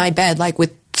heroin in my bed, like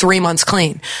with 3 months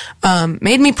clean.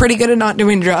 Made me pretty good at not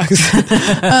doing drugs.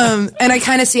 And I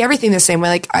kind of see everything the same way.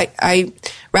 Like I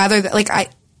rather that, like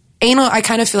anal, I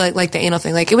kind of feel like the anal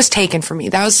thing, like it was taken from me.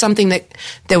 That was something that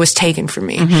was taken from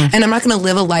me. And I'm not going to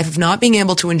live a life of not being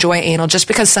able to enjoy anal just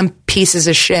because some pieces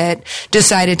of shit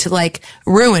decided to like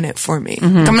ruin it for me.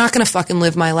 I'm not going to fucking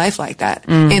live my life like that.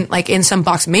 In some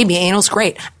box. Maybe anal's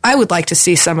great. I would like to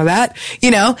see some of that,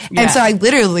 Yeah. And so I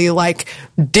literally like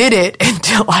did it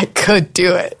until I could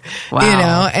do it,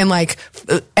 and like,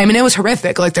 I mean, it was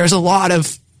horrific. Like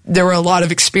there were a lot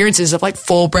of experiences of like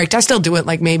full break. I still do it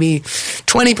like maybe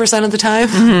 20% of the time.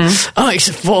 I like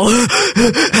full like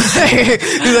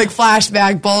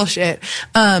flashback bullshit.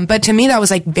 But to me that was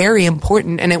like very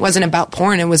important, and it wasn't about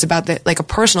porn. It was about like a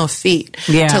personal feat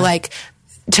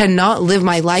to not live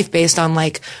my life based on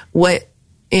like what,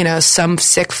 some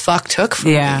sick fuck took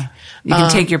from me. You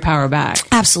can take your power back.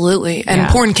 Absolutely. And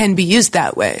porn can be used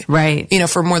that way. Right.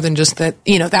 For more than just that,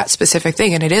 that specific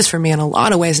thing. And it is for me in a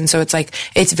lot of ways. And so it's like,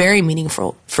 it's very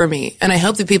meaningful for me. And I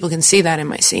hope that people can see that in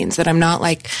my scenes, that I'm not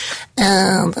like,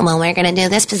 well, we're going to do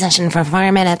this position for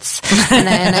 4 minutes and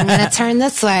then I'm going to turn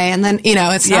this way. And then,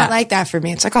 it's not like that for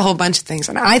me. It's like a whole bunch of things.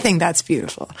 And I think that's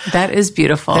beautiful. That is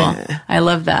beautiful. I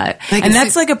love that. Like, and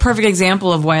that's like a perfect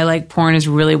example of why like porn is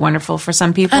really wonderful for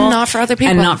some people. And not for other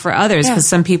people. And not for others. Because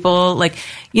some people like,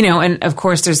 and of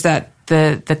course there's that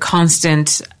the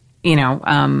constant,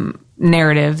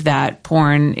 narrative that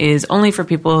porn is only for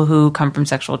people who come from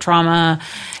sexual trauma,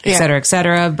 et cetera, et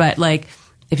cetera. But like,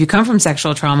 if you come from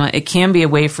sexual trauma, it can be a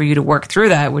way for you to work through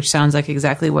that, which sounds like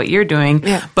exactly what you're doing.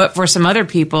 Yeah. But for some other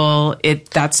people,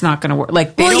 that's not going to work.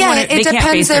 Like, they can't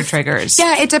face their triggers.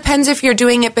 Yeah, it depends if you're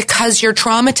doing it because you're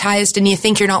traumatized and you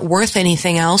think you're not worth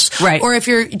anything else. Right. Or if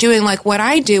you're doing like what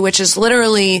I do, which is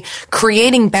literally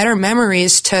creating better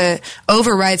memories to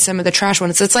override some of the trash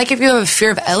ones. It's like if you have a fear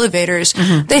of elevators,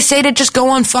 they say to just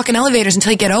go on fucking elevators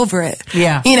until you get over it.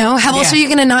 Yeah. You know, how else are you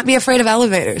going to not be afraid of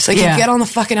elevators? Like, you get on the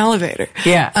fucking elevator.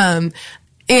 Yeah.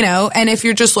 You know, and if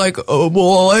you're just like, oh,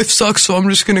 well, life sucks, so I'm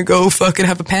just going to go fucking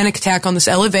have a panic attack on this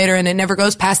elevator and it never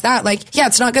goes past that, like, yeah,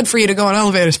 it's not good for you to go on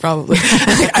elevators, probably.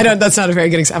 That's not a very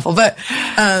good example. But,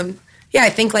 yeah, I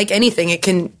think like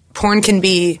anything, porn can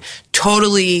be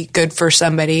totally good for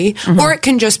somebody, or it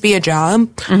can just be a job,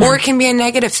 or it can be a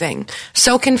negative thing.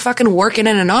 So can fucking working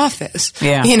in an office.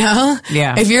 Yeah. You know?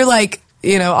 Yeah. If you're like,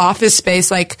 you know, office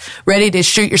space, like ready to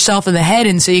shoot yourself in the head,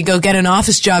 and so you go get an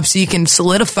office job so you can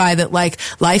solidify that like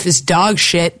life is dog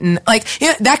shit, and like,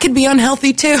 yeah, that could be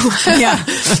unhealthy too. Yeah.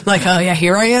 Like, oh yeah,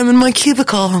 here I am in my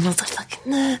cubicle. I'm like,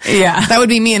 fucking, yeah, that would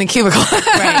be me in a cubicle.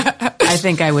 Right. I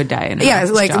think I would die in a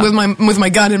like job. with my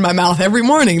gun in my mouth every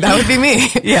morning. That would be me.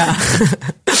 Yeah.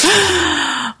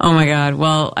 Oh my God.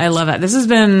 Well, I love that. This has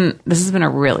been a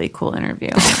really cool interview.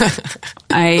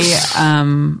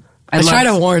 I try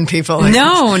to warn people. Like,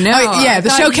 no. The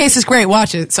showcase is great.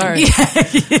 Watch it. Sorry.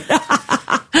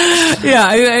 Yeah,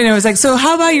 I know. It's like, so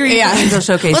how about your angel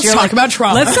showcase? Let's talk about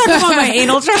trauma. Let's talk about my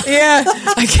anal trauma. Yeah,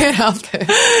 I can't help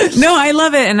it. No, I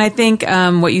love it. And I think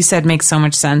what you said makes so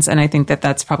much sense. And I think that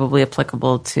that's probably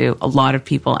applicable to a lot of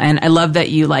people. And I love that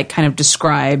you like kind of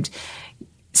described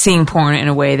seeing porn in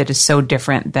a way that is so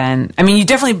different than, I mean, you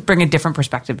definitely bring a different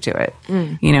perspective to it,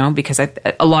 you know, because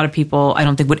a lot of people, I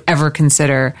don't think, would ever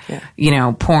consider, you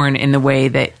know, porn in the way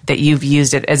that you've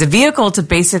used it as a vehicle to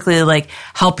basically like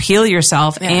help heal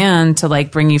yourself and to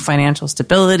like bring you financial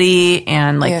stability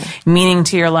and like meaning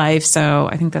to your life. So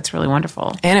I think that's really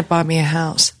wonderful. And it bought me a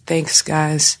house. Thanks,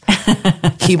 guys.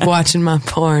 Keep watching my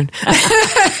porn.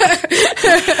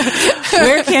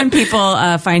 Where can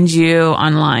people find you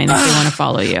online if they want to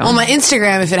follow you? Well, my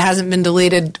Instagram, if it hasn't been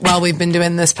deleted while we've been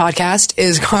doing this podcast,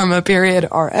 is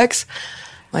karma.rx.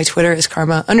 My Twitter is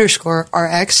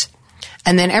karma_RX.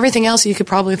 And then everything else you could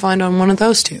probably find on one of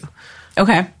those two.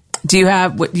 Okay. Do you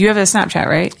have a Snapchat,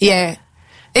 right? Yeah.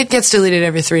 It gets deleted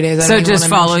every 3 days. So just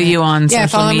follow you on social media. Yeah,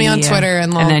 follow me on Twitter.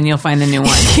 And then you'll find the new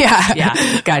one.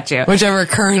 Yeah. Got you. Whichever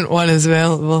current one is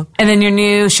available. And then your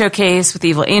new showcase with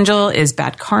Evil Angel is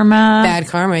Bad Karma. Bad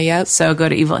Karma, yep. So go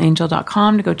to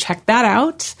evilangel.com to go check that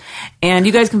out. And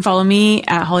you guys can follow me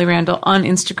at Holly Randall on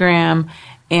Instagram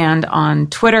and on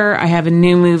Twitter. I have a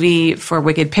new movie for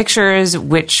Wicked Pictures,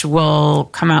 which will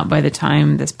come out by the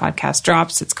time this podcast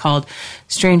drops. It's called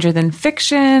Stranger Than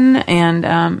Fiction, and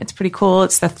it's pretty cool.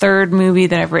 It's the third movie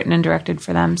that I've written and directed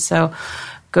for them. So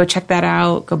go check that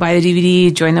out. Go buy the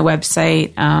DVD, join the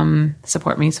website,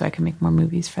 support me so I can make more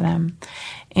movies for them.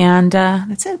 And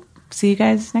that's it. See you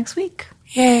guys next week.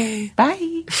 Yay.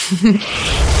 Bye.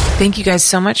 Thank you guys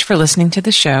so much for listening to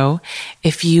the show.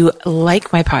 If you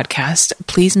like my podcast,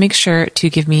 please make sure to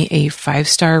give me a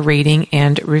 5-star rating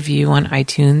and review on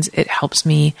iTunes. It helps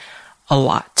me a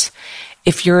lot.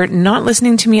 If you're not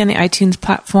listening to me on the iTunes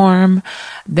platform,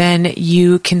 then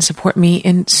you can support me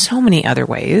in so many other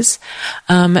ways.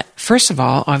 First of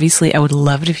all, obviously, I would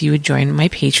love it if you would join my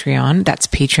Patreon. That's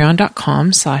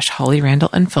patreon.com/Holly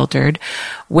Randall Unfiltered,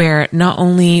 where not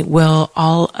only will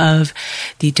all of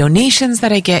the donations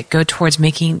that I get go towards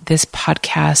making this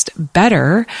podcast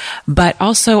better, but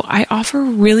also I offer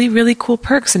really, really cool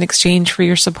perks in exchange for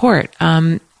your support.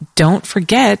 Don't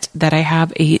forget that I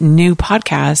have a new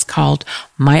podcast called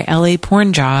My LA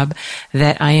Porn Job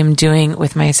that I am doing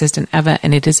with my assistant Eva,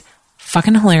 and it is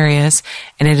fucking hilarious,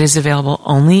 and it is available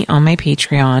only on my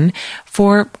Patreon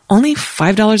for only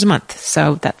 $5 a month.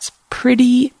 So that's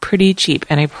pretty cheap,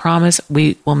 and I promise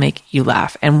we will make you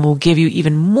laugh, and we'll give you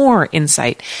even more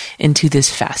insight into this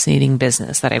fascinating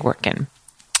business that I work in.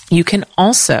 You can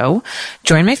also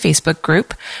join my Facebook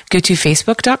group. Go to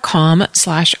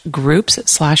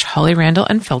facebook.com/groups/Holly Randall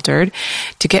Unfiltered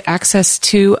to get access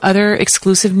to other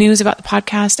exclusive news about the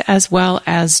podcast, as well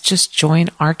as just join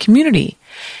our community.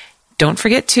 Don't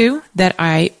forget too that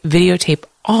I videotape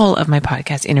all of my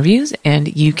podcast interviews,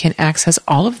 and you can access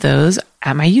all of those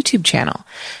at my YouTube channel.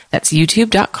 That's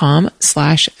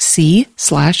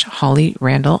youtube.com/C/Holly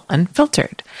Randall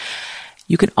Unfiltered.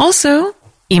 You can also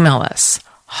email us,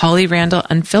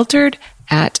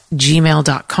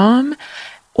 hollyrandallunfiltered@gmail.com.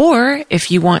 Or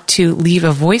if you want to leave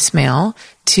a voicemail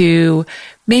to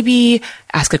maybe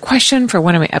ask a question for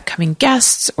one of my upcoming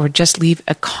guests, or just leave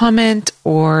a comment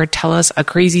or tell us a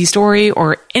crazy story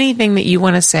or anything that you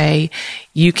want to say,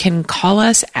 you can call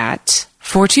us at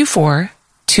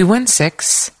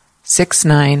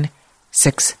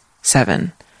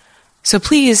 424-216-6967. So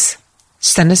please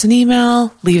send us an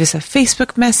email, leave us a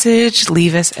Facebook message,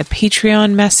 leave us a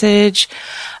Patreon message,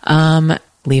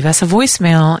 leave us a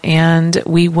voicemail, and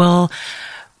we will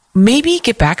maybe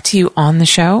get back to you on the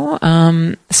show,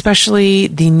 especially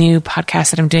the new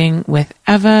podcast that I'm doing with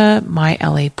Eva, My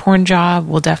LA Porn Job,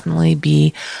 will definitely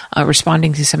be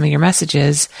responding to some of your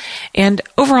messages. And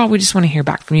overall, we just want to hear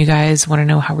back from you guys, want to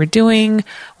know how we're doing,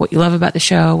 what you love about the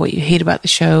show, what you hate about the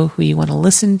show, who you want to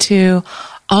listen to.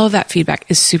 All of that feedback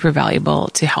is super valuable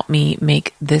to help me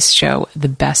make this show the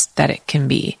best that it can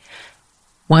be.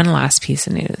 One last piece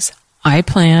of news. I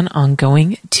plan on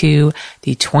going to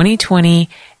the 2020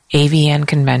 AVN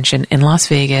convention in Las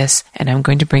Vegas, and I'm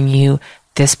going to bring you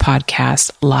this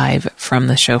podcast live from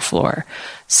the show floor.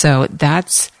 So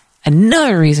that's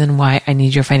another reason why I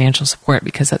need your financial support,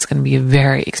 because that's going to be a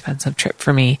very expensive trip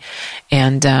for me.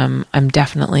 And I'm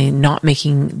definitely not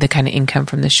making the kind of income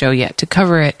from the show yet to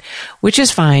cover it, which is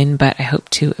fine, but I hope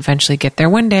to eventually get there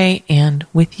one day. And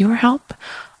with your help,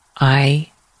 I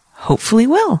hopefully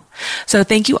will. So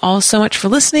thank you all so much for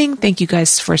listening. Thank you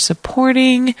guys for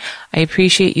supporting. I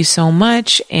appreciate you so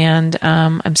much. And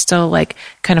I'm still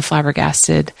kind of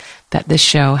flabbergasted that this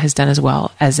show has done as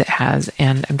well as it has.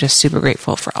 And I'm just super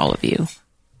grateful for all of you.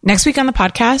 Next week on the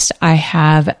podcast, I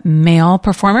have male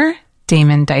performer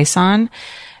Damon Dyson.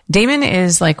 Damon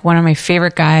is one of my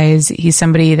favorite guys. He's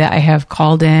somebody that I have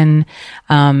called in,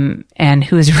 and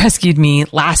who has rescued me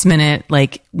last minute,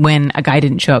 when a guy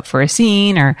didn't show up for a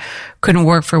scene or couldn't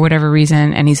work for whatever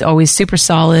reason. And he's always super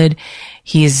solid.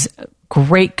 He's a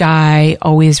great guy,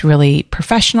 always really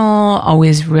professional,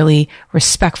 always really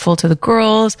respectful to the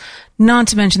girls, not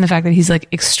to mention the fact that he's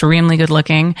extremely good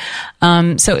looking.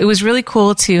 So it was really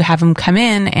cool to have him come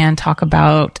in and talk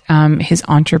about his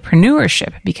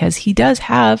entrepreneurship, because he does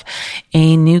have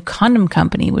a new condom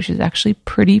company, which is actually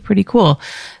pretty cool.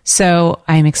 So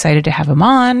I'm excited to have him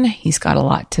on. He's got a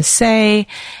lot to say,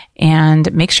 and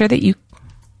he's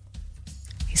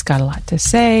got a lot to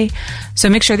say. So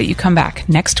make sure that you come back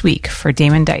next week for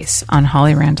Damon Dice on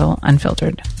Holly Randall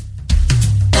Unfiltered.